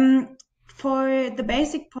 for the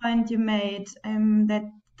basic point you made, that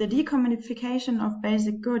the decommodification of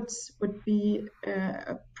basic goods would be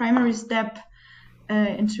a primary step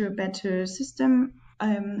into a better system.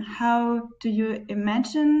 How do you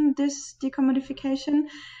imagine this decommodification?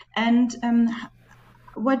 And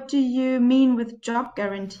what do you mean with job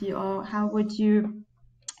guarantee, or how would you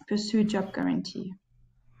pursue job guarantee?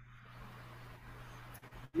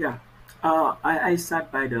 Yeah, I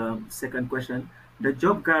start by the second question. The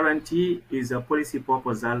job guarantee is a policy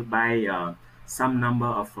proposal by some number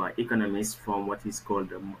of economists from what is called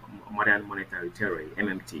the modern monetary theory,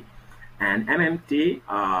 MMT. And MMT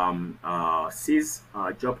sees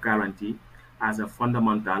job guarantee as a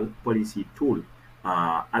fundamental policy tool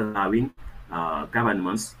allowing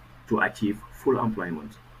governments to achieve full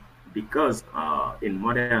employment. Because in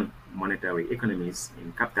modern monetary economies,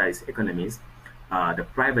 in capitalist economies, the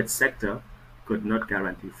private sector could not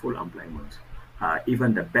guarantee full employment.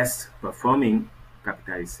 Even the best performing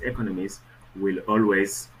capitalist economies will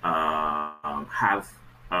always have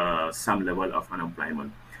some level of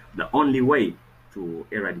unemployment. The only way to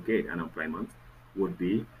eradicate unemployment would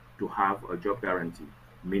be to have a job guarantee,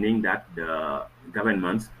 meaning that the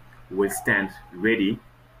government will stand ready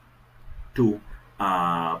to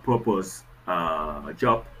propose a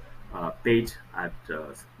job paid at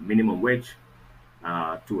minimum wage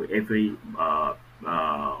to every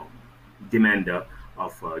demander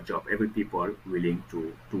of a job, every people willing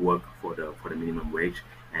to work for the minimum wage,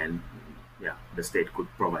 and yeah, the state could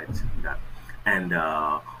provide that. And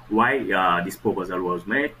why this proposal was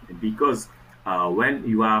made? Because when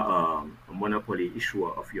you are a monopoly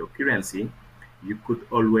issuer of your currency, you could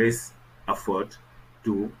always afford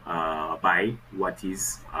to buy what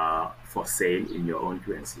is for sale in your own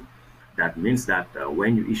currency. That means that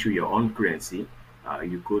when you issue your own currency,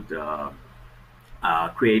 you could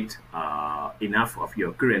create enough of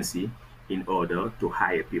your currency in order to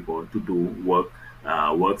hire people to do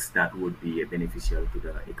works that would be beneficial to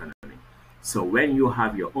the economy. So when you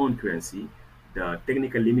have your own currency, the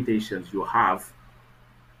technical limitations you have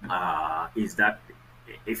is that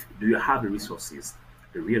if do you have the resources,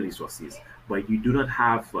 the real resources, but you do not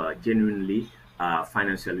have genuinely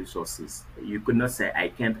financial resources. You could not say, I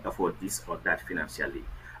can't afford this or that financially.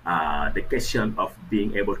 The question of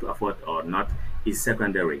being able to afford or not is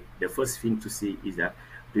secondary. The first thing to see is that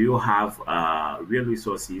do you have real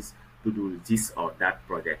resources to do this or that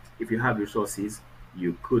project? If you have resources,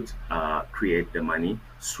 you could create the money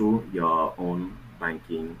through your own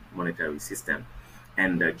banking monetary system.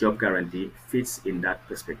 And the job guarantee fits in that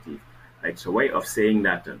perspective. It's a way of saying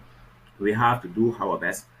that we have to do our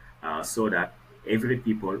best so that every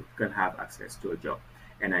people can have access to a job.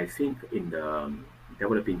 And I think in the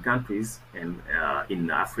developing countries and in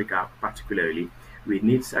Africa particularly, we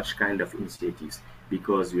need such kind of initiatives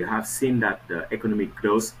because we have seen that the economic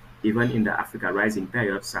growth, even in the Africa rising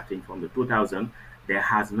period, starting from the 2000, there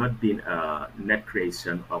has not been a net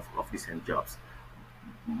creation of decent jobs.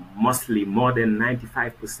 Mostly more than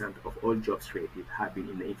 95% of all jobs created have been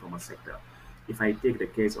in the informal sector. If I take the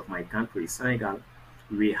case of my country, Senegal,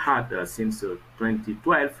 we had since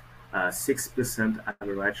 2012 6%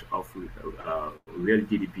 average of real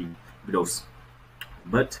GDP growth.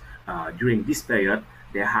 But during this period,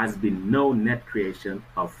 there has been no net creation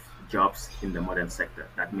of jobs in the modern sector.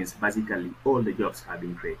 That means basically all the jobs have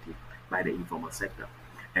been created by the informal sector.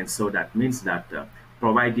 And so that means that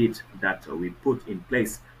provided that we put in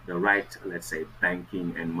place the right, let's say,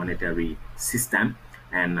 banking and monetary system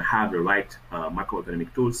and have the right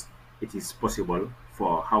macroeconomic tools, it is possible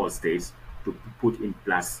for our states to put in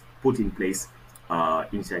place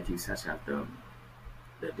initiatives such as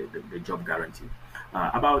the job guarantee.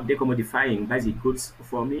 About decommodifying basic goods,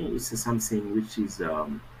 for me, it's something which is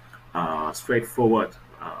straightforward.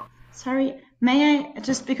 Sorry, may I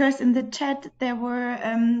just, because in the chat there were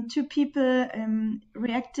two people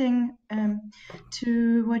reacting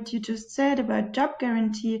to what you just said about job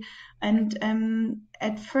guarantee, and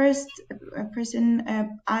at first a person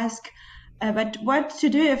asked, but what to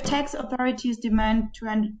do if tax authorities demand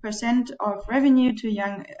 200% of revenue to a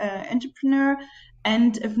young entrepreneur,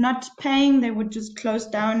 and if not paying, they would just close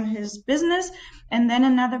down his business? And then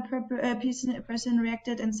another person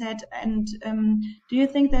reacted and said, and do you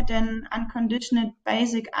think that an unconditional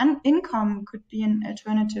basic income could be an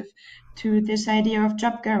alternative to this idea of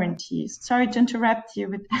job guarantees? Sorry to interrupt you.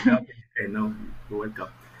 But no, you're welcome.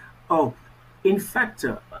 Oh, in fact,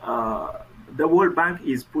 the World Bank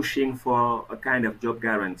is pushing for a kind of job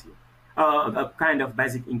guarantee, a kind of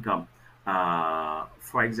basic income.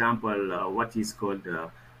 For example, what is called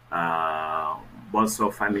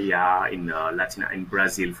Bolsa Familiar in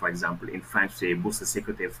Brazil, for example. In French, say Bourse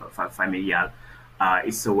Sécurité Familiale.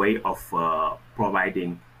 It's a way of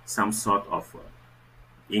providing some sort of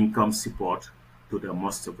income support to the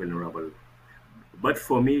most vulnerable. But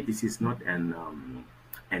for me, this is not an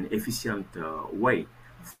efficient way.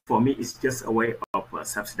 For me, it's just a way of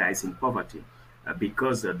subsidizing poverty.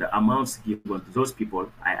 Because the amounts given to those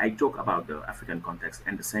people, I talk about the African context,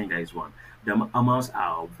 and the Senegalese one. The amounts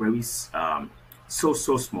are very so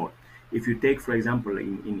small. If you take, for example,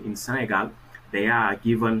 in Senegal, they are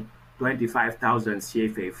given 25,000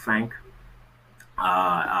 CFA franc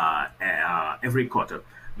every quarter.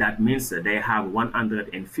 That means that they have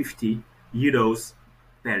 150 euros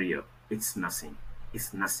per year. It's nothing.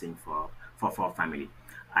 It's nothing for a family.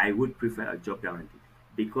 I would prefer a job guarantee,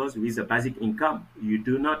 because with a basic income, you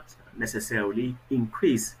do not necessarily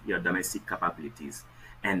increase your domestic capabilities.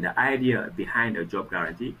 And the idea behind a job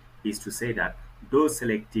guarantee is to say that those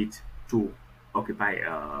selected to occupy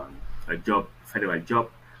a job, federal job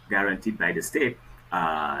guaranteed by the state,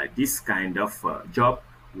 this kind of job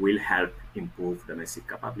will help improve domestic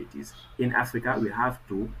capabilities. In Africa, we have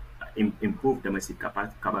to improve domestic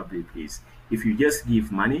capabilities. If you just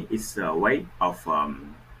give money, it's a way of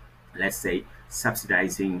let's say,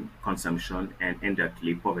 subsidizing consumption and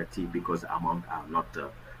indirectly poverty, because amounts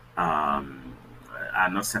are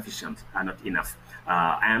not sufficient, are not enough.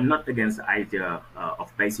 I am not against the idea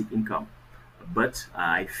of basic income, but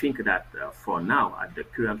I think that for now, at the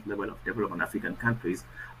current level of development African countries,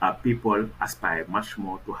 people aspire much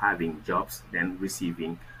more to having jobs than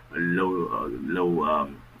receiving low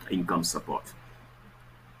income support.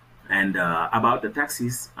 And about the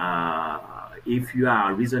taxes, if you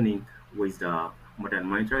are reasoning with the modern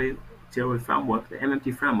monetary theory framework, the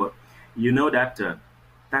MMT framework, you know that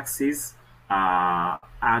taxes are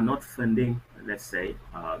not funding, let's say,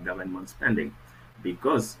 government spending,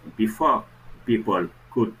 because before people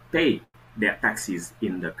could pay their taxes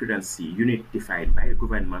in the currency unit defined by the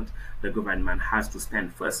government has to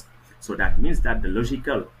spend first. So that means that the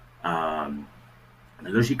logical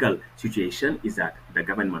situation is that the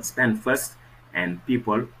government spend first and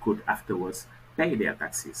people could afterwards pay their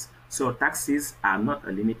taxes. So taxes are not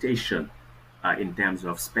a limitation in terms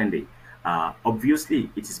of spending. Obviously,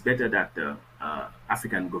 it is better that the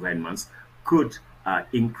African governments could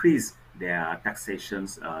increase their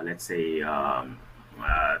taxations, let's say,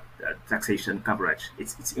 taxation coverage.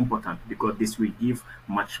 It's important because this will give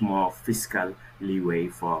much more fiscal leeway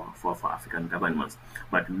for African governments.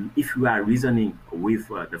 But if we are reasoning with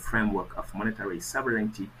the framework of monetary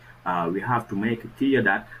sovereignty, we have to make it clear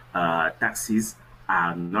that taxes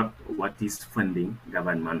are not what is funding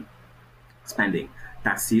government spending.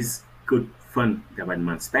 Taxes could fund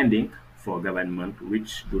government spending for government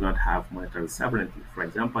which do not have monetary sovereignty. For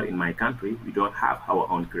example, in my country, we don't have our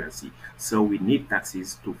own currency. So we need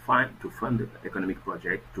taxes to fund economic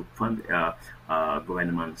projects, to fund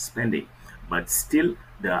government spending. But still,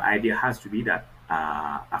 the idea has to be that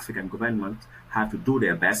African governments have to do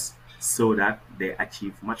their best so that they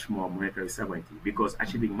achieve much more monetary sovereignty. Because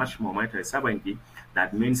achieving much more monetary sovereignty,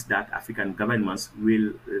 that means that African governments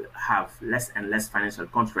will have less and less financial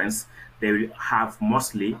constraints. They will have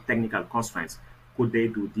mostly technical constraints. Could they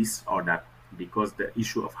do this or that? Because the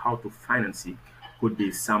issue of how to finance it could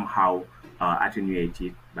be somehow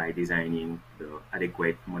attenuated by designing the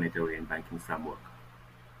adequate monetary and banking framework.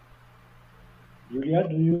 Julia,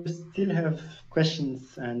 do you still have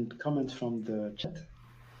questions and comments from the chat?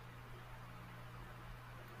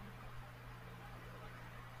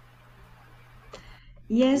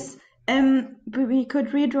 Yes, we could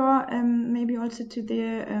redraw maybe also to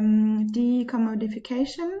the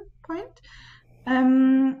decommodification point.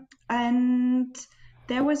 And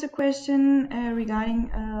there was a question regarding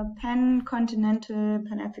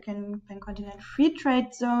Pan-African, pan-continental free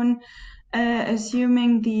trade zone,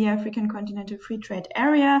 assuming the African continental free trade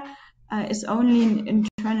area is only an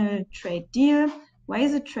internal trade deal. Why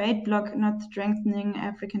is a trade bloc not strengthening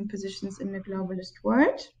African positions in the globalist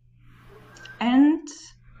world? And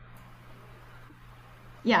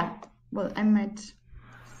yeah, well, I might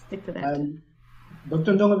stick to that.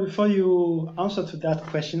 Dr. Ndongo, before you answer to that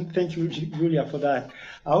question, thank you, Julia, for that.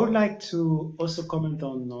 I would like to also comment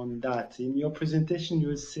on that. In your presentation,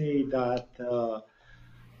 you say that the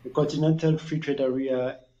continental free trade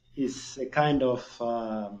area is a kind of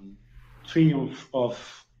triumph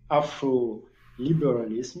of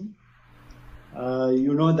Afro-liberalism.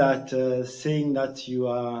 You know that saying that you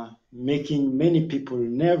are making many people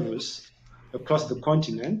nervous across the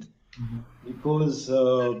continent, because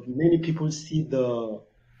many people see the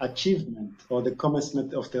achievement or the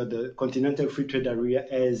commencement of the continental free trade area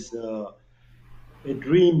as a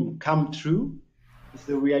dream come true. It's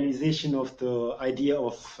the realization of the idea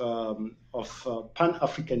of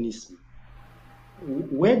Pan-Africanism.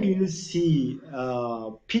 Where do you see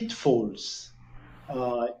pitfalls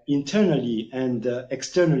internally and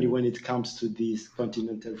externally when it comes to this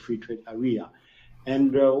continental free trade area?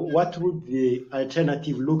 And what would the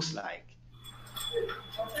alternative looks like?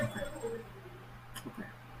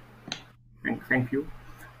 Okay. Thank you.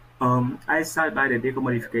 I start by the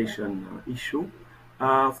decommodification issue.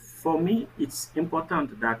 For me, it's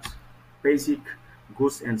important that basic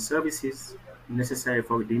goods and services necessary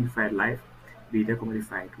for a dignified life be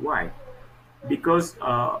decommodified. Why? Because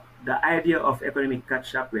the idea of economic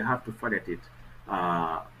catch-up, we have to forget it.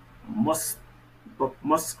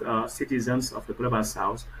 Most citizens of the global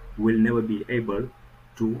south will never be able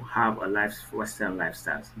to have a Western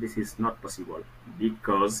lifestyle. This is not possible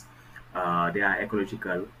because there are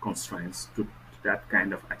ecological constraints to that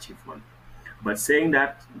kind of achievement. But saying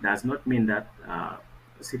that does not mean that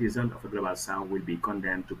citizens of the global south will be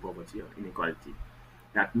condemned to poverty or inequality.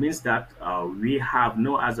 That means that we have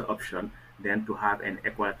no other option than to have an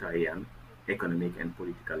equalitarian economic and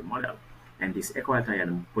political model. And this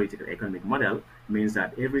equalitarian political economic model means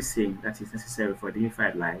that everything that is necessary for a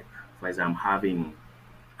dignified life, for example, having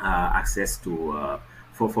access to,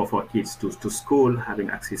 for kids to school, having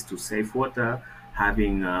access to safe water,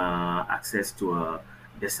 having access to a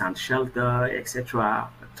decent shelter, etc.,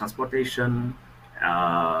 transportation,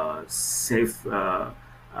 safe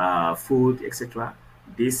food, etc.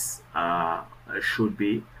 This should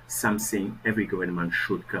be something every government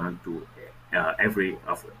should grant to every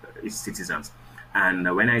of its citizens.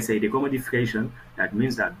 And when I say decommodification, that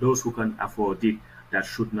means that those who can afford it, that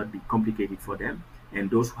should not be complicated for them. and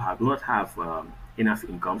those who do not have enough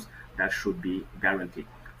incomes, that should be guaranteed.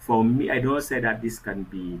 For me, I don't say that this can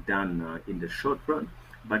be done in the short run,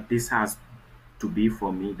 but this has to be,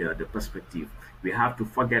 for me, the perspective. We have to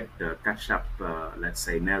forget the catch-up, let's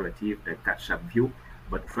say, narrative, the catch-up view,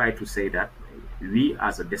 but try to say that we,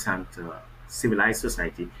 as a decent, civilized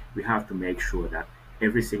society, we have to make sure that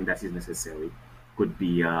everything that is necessary could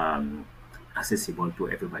be accessible to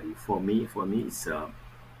everybody. For me, it's a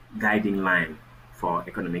guiding line for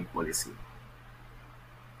economic policy.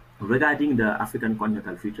 Regarding the African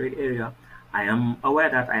Continental Free Trade Area, I am aware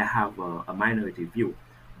that I have a minority view,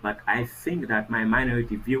 but I think that my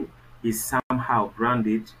minority view is somehow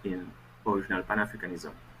grounded in original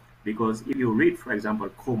Pan-Africanism. Because if you read, for example,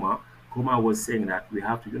 Koma was saying that we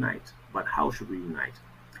have to unite, but how should we unite?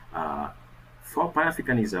 For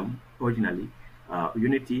Pan-Africanism, originally,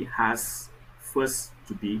 unity has first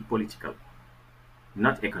to be political,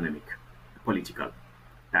 not economic, political.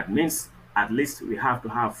 That means at least we have to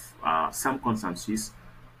have some consensus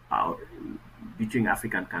between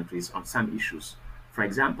African countries on some issues. For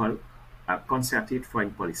example, a concerted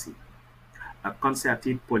foreign policy, a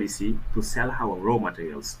concerted policy to sell our raw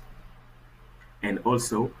materials, and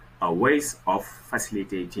also ways of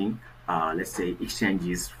facilitating, let's say,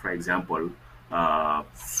 exchanges, for example,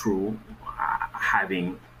 through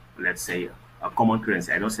having, let's say, a common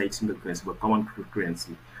currency. I don't say single currency, but common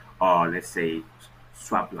currency, or let's say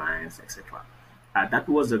swap lines, etc. That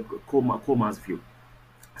was a Koma's view,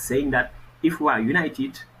 saying that if we are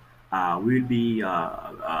united, we will be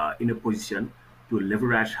in a position to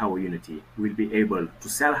leverage our unity. We'll be able to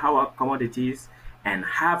sell our commodities and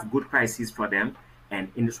have good prices for them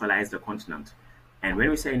and industrialize the continent. And when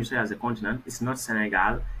we say industrialize the continent, it's not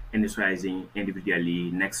Senegal industrializing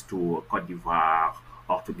individually next to Cote d'Ivoire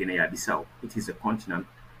or to Guinea-Bissau. It is a continent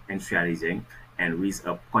industrializing and with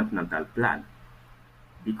a continental plan,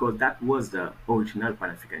 because that was the original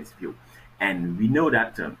Pan-Africanist view. And we know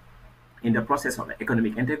that in the process of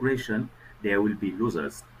economic integration, there will be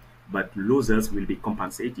losers, but losers will be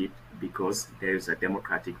compensated because there is a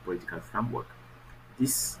democratic political framework.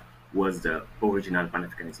 This was the original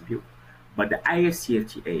Pan-Africanist view. But the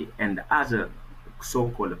IFCFTA and the other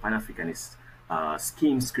so-called Pan-Africanist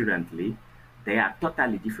schemes currently, they are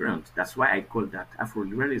totally different. That's why I call that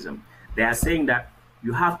Afro-liberalism. They are saying that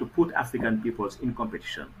you have to put African peoples in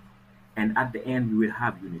competition, and at the end you will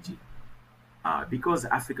have unity. Because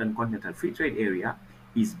the African Continental Free Trade Area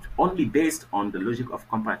is only based on the logic of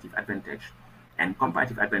comparative advantage. And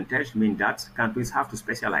comparative advantage means that countries have to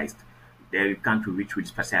specialize. There are countries which will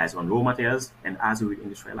specialize on raw materials and others will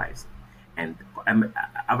industrialize. And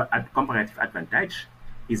comparative advantage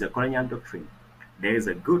is a colonial doctrine. There is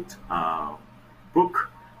a good book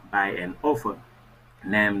by an author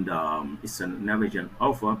named, it's a Norwegian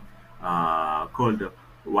author called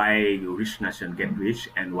Why Rich Nations Get Rich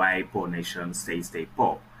and Why Poor Nations Stay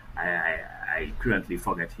Poor. I currently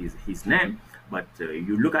forget his name, but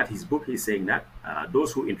you look at his book, he's saying that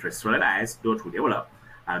those who industrialize, those who develop,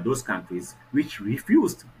 are those countries which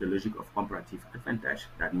refused the logic of comparative advantage.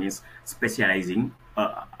 That means specializing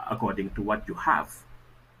according to what you have,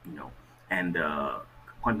 you know. And the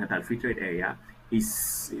Continental Free Trade Area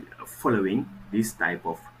is following this type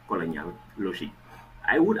of colonial logic.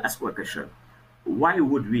 I would ask a question. Why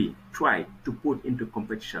would we try to put into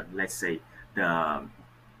competition, let's say, the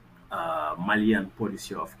Malian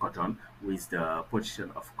producer of cotton with the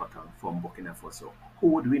production of cotton from Burkina Faso? Who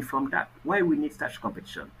would win from that? Why we need such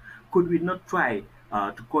competition? Could we not try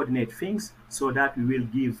to coordinate things so that we will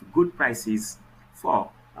give good prices for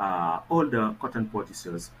all the cotton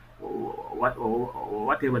producers,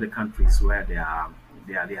 whatever the countries where they are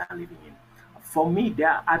living in? For me, there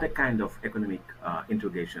are other kind of economic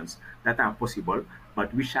integrations that are possible,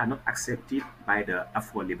 but which are not accepted by the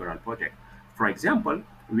Afro-liberal project. For example,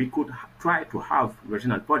 we could try to have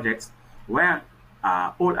regional projects where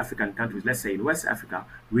all African countries, let's say in West Africa,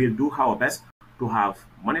 will do our best to have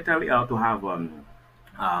monetary, to have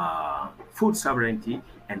food sovereignty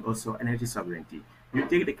and also energy sovereignty. You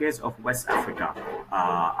take the case of West Africa,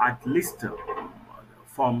 at least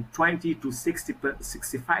from 20 to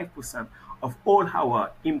 65% of all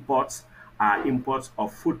our imports are imports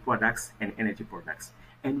of food products and energy products.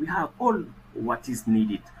 And we have all what is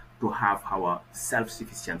needed to have our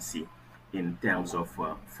self-sufficiency in terms of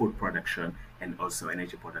food production and also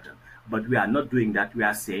energy production. But we are not doing that. We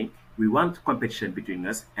are saying we want competition between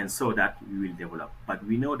us and so that we will develop. But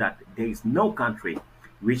we know that there is no country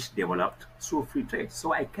which developed through free trade.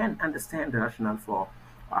 So I can understand the rationale for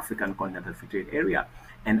African Continental Free Trade Area.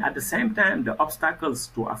 And at the same time, the obstacles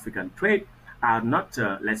to African trade are not,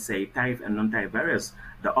 let's say, tariff and non-tariff barriers.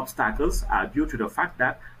 The obstacles are due to the fact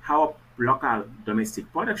that our local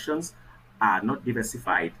domestic productions are not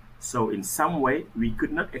diversified. So in some way, we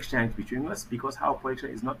could not exchange between us because our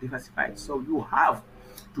production is not diversified. So you have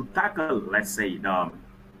to tackle, let's say, the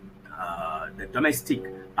domestic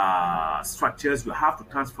structures. You have to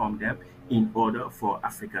transform them in order for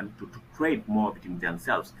Africans to trade more between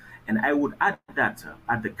themselves. And I would add that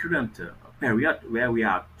at the current period where we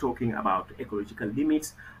are talking about ecological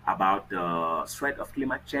limits, about the threat of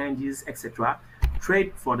climate changes, etc.,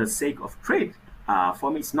 trade for the sake of trade,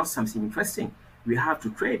 for me, it's not something interesting. We have to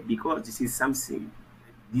trade because this is something,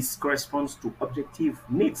 this corresponds to objective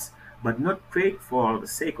needs, but not trade for the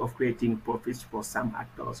sake of creating profits for some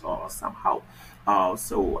actors or somehow.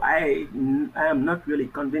 So I am not really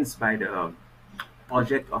convinced by the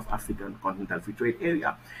project of African Continental Free Trade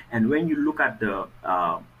Area. And when you look at the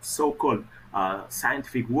so-called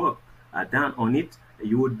scientific work done on it,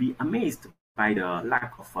 you would be amazed by the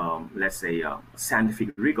lack of, let's say, scientific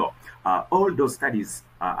rigor. All those studies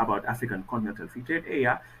about African Continental Free Trade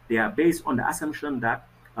Area, they are based on the assumption that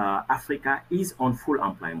Africa is on full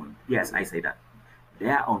employment. Yes, I say that. They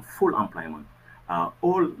are on full employment.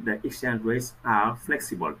 All the exchange rates are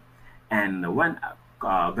flexible. And when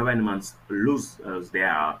governments lose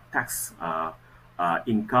their tax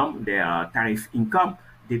income, their tariff income,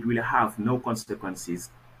 they will have no consequences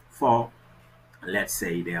for, let's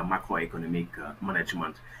say, their macroeconomic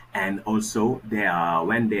management. And also,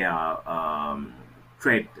 when their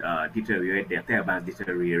trade deteriorate, their turbines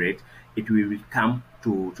deteriorate, it will come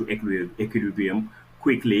to equilibrium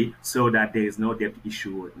quickly so that there is no debt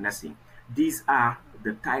issue, nothing. These are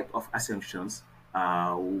the type of assumptions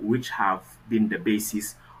which have been the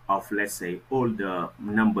basis of, let's say, all the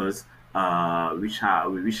numbers which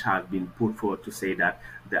have been put forward to say that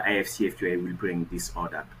the IFCFTA will bring this or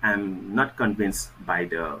that. I'm not convinced by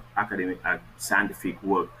the academic scientific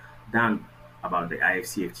work done about the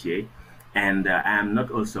IFCFTA, and I am not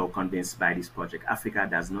also convinced by this project. Africa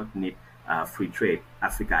does not need free trade.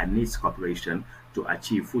 Africa needs cooperation to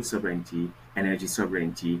achieve food sovereignty, energy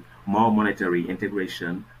sovereignty, more monetary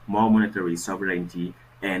integration, more monetary sovereignty,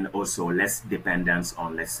 and also less dependence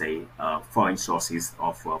on, let's say, foreign sources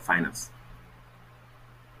of finance.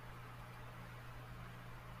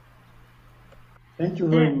 Thank you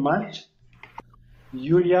very much.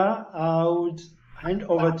 Julia, I would hand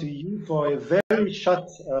over to you for a very short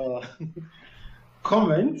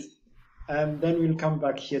comment, and then we'll come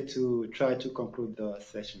back here to try to conclude the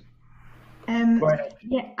session.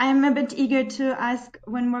 Yeah, I'm a bit eager to ask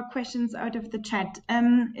one more questions out of the chat.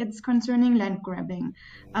 It's concerning land grabbing.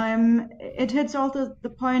 It hits also the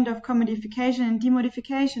point of commodification and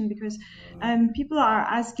demodification, because people are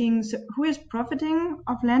asking, so who is profiting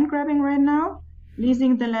of land grabbing right now,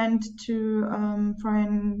 leasing the land to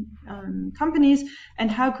foreign companies, and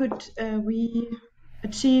how could we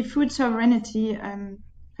achieve food sovereignty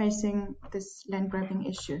facing this land grabbing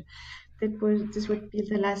issue? This would be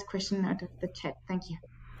the last question out of the chat. Thank you.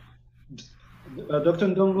 Dr.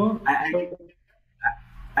 Ndongo?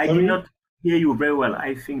 I did not hear you very well.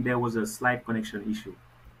 I think there was a slight connection issue.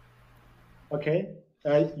 Okay.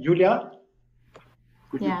 Julia?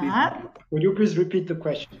 Could you please repeat the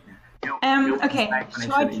question? Okay.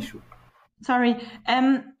 Sorry.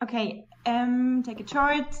 Okay. Take it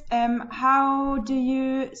short. How do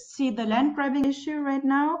you see the land grabbing issue right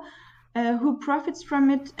now? Who profits from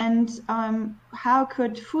it, and how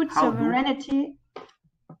could food sovereignty,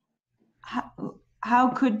 how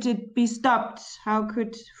could it be stopped? How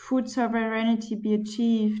could food sovereignty be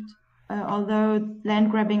achieved, although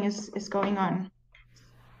land grabbing is going on?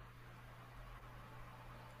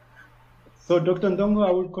 So, Dr. Ndongo,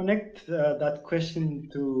 I will connect that question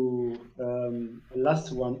to the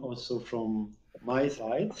last one also from my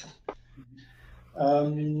side.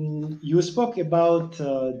 You spoke about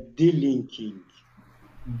delinking,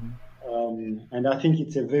 and I think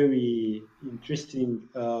it's a very interesting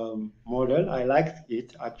model. I liked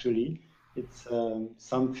it, actually. It's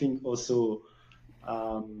something also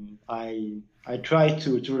I try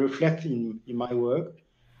to reflect in my work.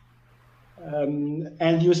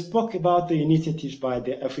 And you spoke about the initiatives by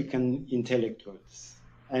the African intellectuals.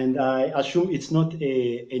 And I assume it's not an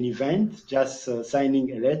event, just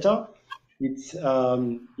signing a letter. It's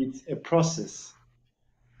a process.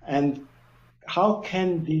 And how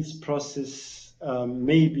can this process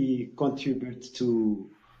maybe contribute to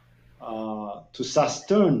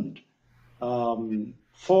sustain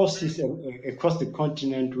forces across the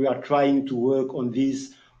continent? We are trying to work on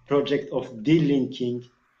this project of delinking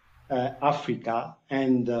Africa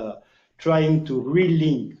and trying to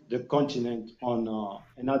relink the continent on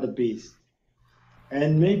another base.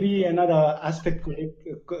 And maybe another aspect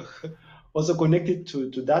also connected to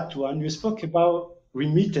that one, you spoke about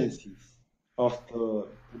remittances of the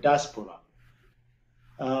diaspora.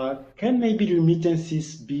 Can maybe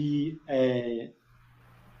remittances be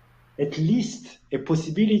at least a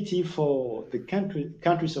possibility for the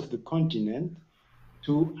countries of the continent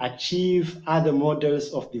to achieve other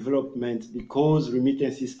models of development because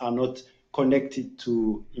remittances are not connected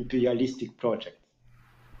to imperialistic projects?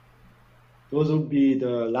 Those would be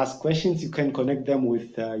the last questions. You can connect them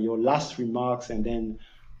with your last remarks, and then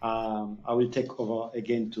I will take over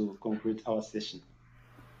again to conclude our session.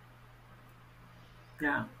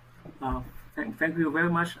 Yeah, thank you very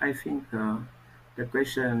much. I think the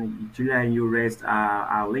question, Julia, you raised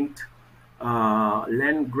are linked.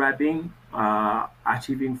 Land grabbing,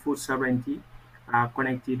 achieving food sovereignty are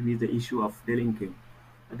connected with the issue of delinking.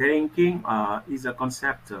 Delinking is a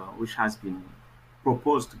concept which has been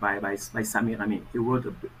proposed by Samir Amin. He wrote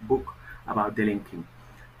a book about delinking.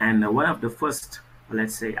 And one of the first,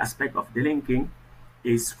 let's say, aspect of delinking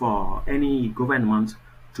is for any government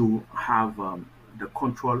to have the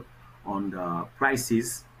control on the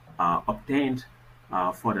prices obtained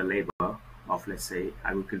for the labor of, let's say,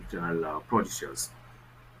 agricultural producers.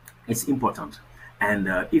 It's important. And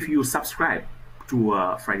if you subscribe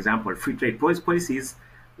to, for example, free trade policies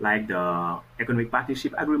like the economic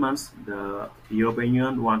partnership agreements the European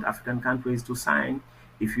Union want African countries to sign,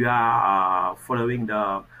 if you are following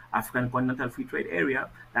the African continental free trade area,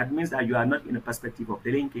 that means that you are not in a perspective of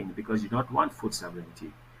delinking because you don't want food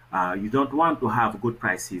sovereignty. You don't want to have good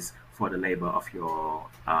prices for the labor of your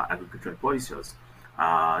agricultural producers.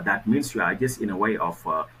 That means you are just in a way of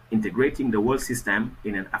integrating the world system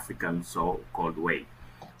in an African so-called way.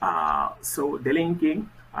 So delinking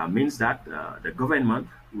means that the government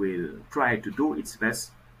will try to do its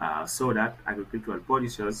best so that agricultural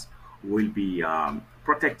producers will be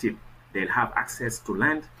protected. They'll have access to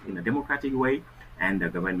land in a democratic way, and the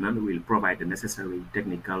government will provide the necessary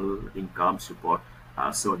technical income support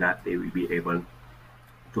so that they will be able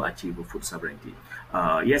to achieve food sovereignty.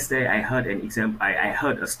 Yesterday, I heard an example. I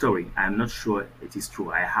heard a story. I'm not sure it is true.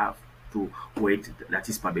 I have to wait that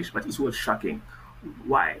is published, but it was shocking.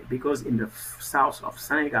 Why? Because in the south of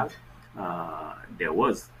Senegal, there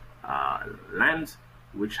was land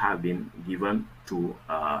which have been given to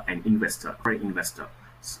an investor, foreign investor,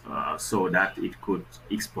 so that it could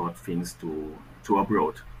export things to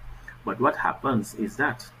abroad. But what happens is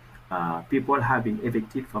that people have been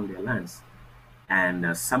evicted from their lands,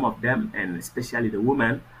 and some of them, and especially the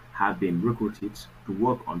women, have been recruited to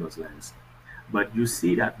work on those lands. But you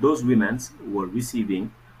see that those women were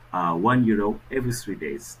receiving €1 every 3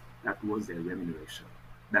 days. That was their remuneration.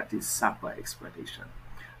 That is supper exploitation.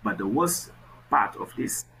 But the worst part of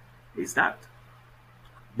this is that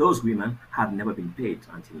those women have never been paid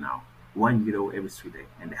until now. €1 every 3 days,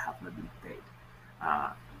 and they have not been paid.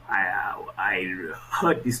 I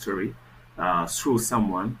heard this story through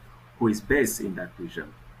someone who is based in that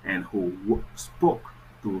region and who spoke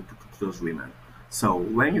to those women. So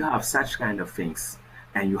when you have such kind of things,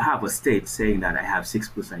 and you have a state saying that I have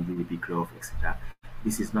 6% GDP growth, etc.,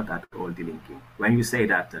 this is not at all delinking. When you say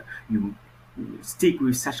that you stick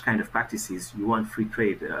with such kind of practices, you want free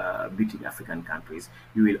trade between African countries,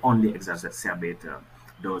 you will only exacerbate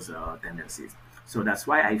those tendencies. So that's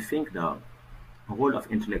why I think the role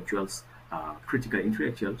of intellectuals, critical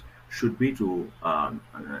intellectuals, should be to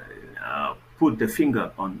put the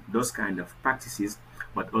finger on those kind of practices,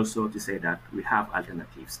 but also to say that we have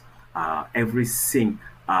alternatives. Every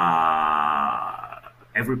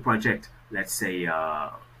project, let's say,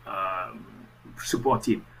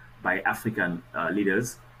 supported by African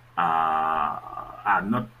leaders are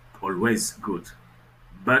not always good,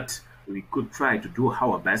 but we could try to do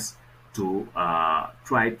our best to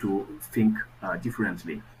try to think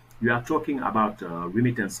differently. You are talking about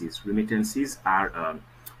remittances. Remittances are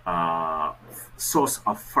a source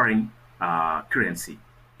of foreign currency,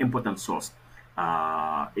 important source.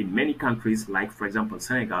 In many countries, like for example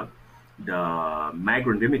Senegal, the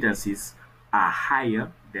migrant remittances are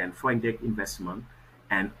higher than foreign direct investment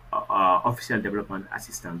and official development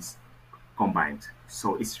assistance combined.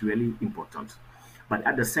 So it's really important. But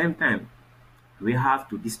at the same time, we have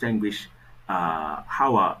to distinguish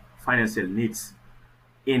our financial needs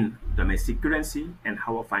in domestic currency and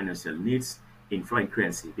our financial needs in foreign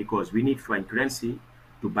currency, because we need foreign currency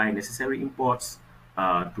to buy necessary imports,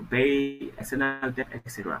 to pay external debt,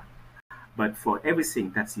 etc. But for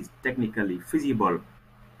everything that is technically feasible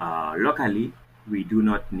locally, we do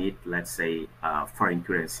not need, let's say, foreign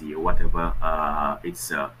currency or whatever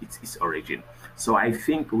its origin. So I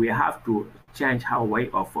think we have to change our way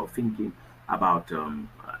of thinking about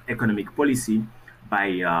economic policy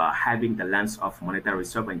by having the lens of monetary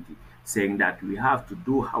sovereignty, saying that we have to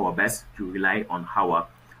do our best to rely on our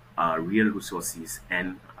real resources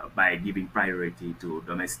and by giving priority to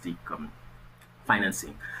domestic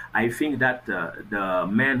financing. I think that the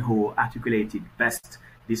man who articulated best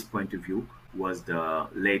this point of view was the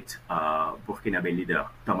late Burkinabe leader,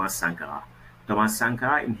 Thomas Sankara. Thomas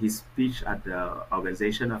Sankara, in his speech at the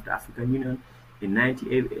Organization of the African Union in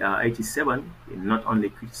 1987, not only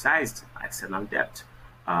criticized external debt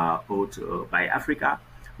owed by Africa,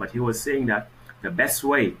 but he was saying that the best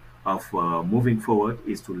way of moving forward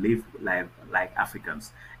is to live like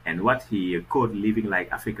Africans. And what he called living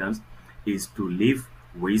like Africans is to live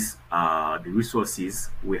with the resources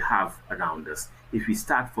we have around us. If we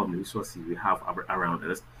start from the resources we have around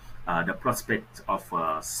us, the prospect of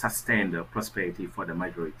sustained prosperity for the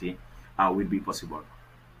majority will be possible.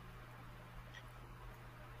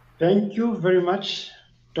 Thank you very much,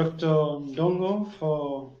 Dr. Ndongo,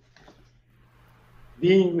 for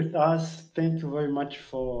being with us. Thank you very much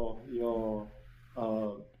for your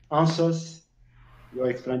answers, your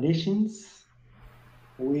explanations.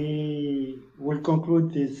 We will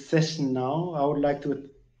conclude this session now. I would like to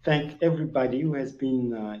thank everybody who has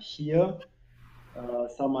been here.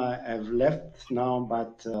 Some have left now,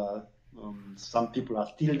 but some people are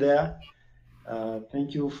still there.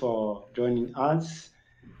 Thank you for joining us.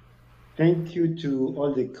 Thank you to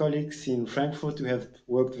all the colleagues in Frankfurt who have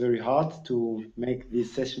worked very hard to make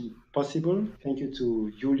this session possible. Thank you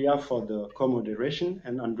to Julia for the co-moderation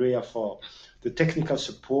and Andrea for the technical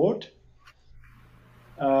support.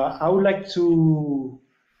 I would like to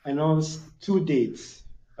announce 2 dates.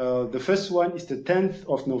 The first one is the 10th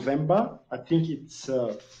of November. I think it's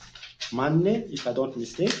Monday, if I don't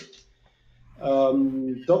mistake.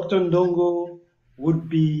 Dr. Ndongo would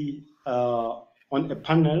be on a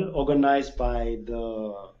panel organized by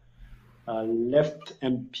the left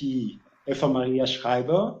MP, Eva Maria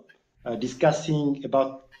Schreiber, discussing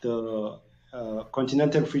about the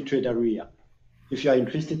continental free trade area. If you are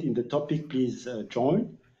interested in the topic, please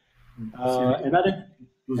join. Another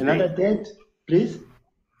date, please?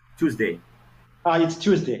 Tuesday. It's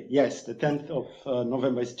Tuesday, yes, the 10th of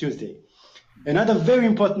November is Tuesday. Another very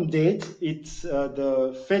important date, it's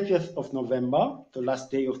the 30th of November, the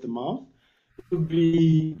last day of the month. It will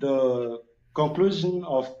be the conclusion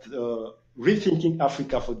of the Rethinking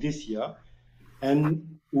Africa for this year.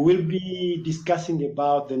 And we'll be discussing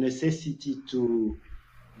about the necessity to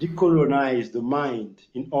decolonize the mind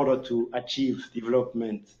in order to achieve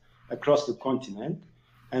development across the continent.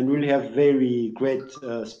 And we'll have very great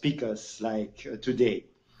speakers like today.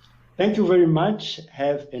 Thank you very much.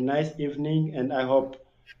 Have a nice evening, and I hope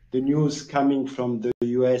the news coming from the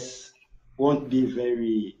US won't be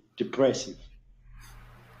very depressive.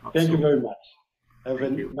 Absolutely. Thank you very much. Have a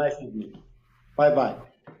nice evening. Bye-bye.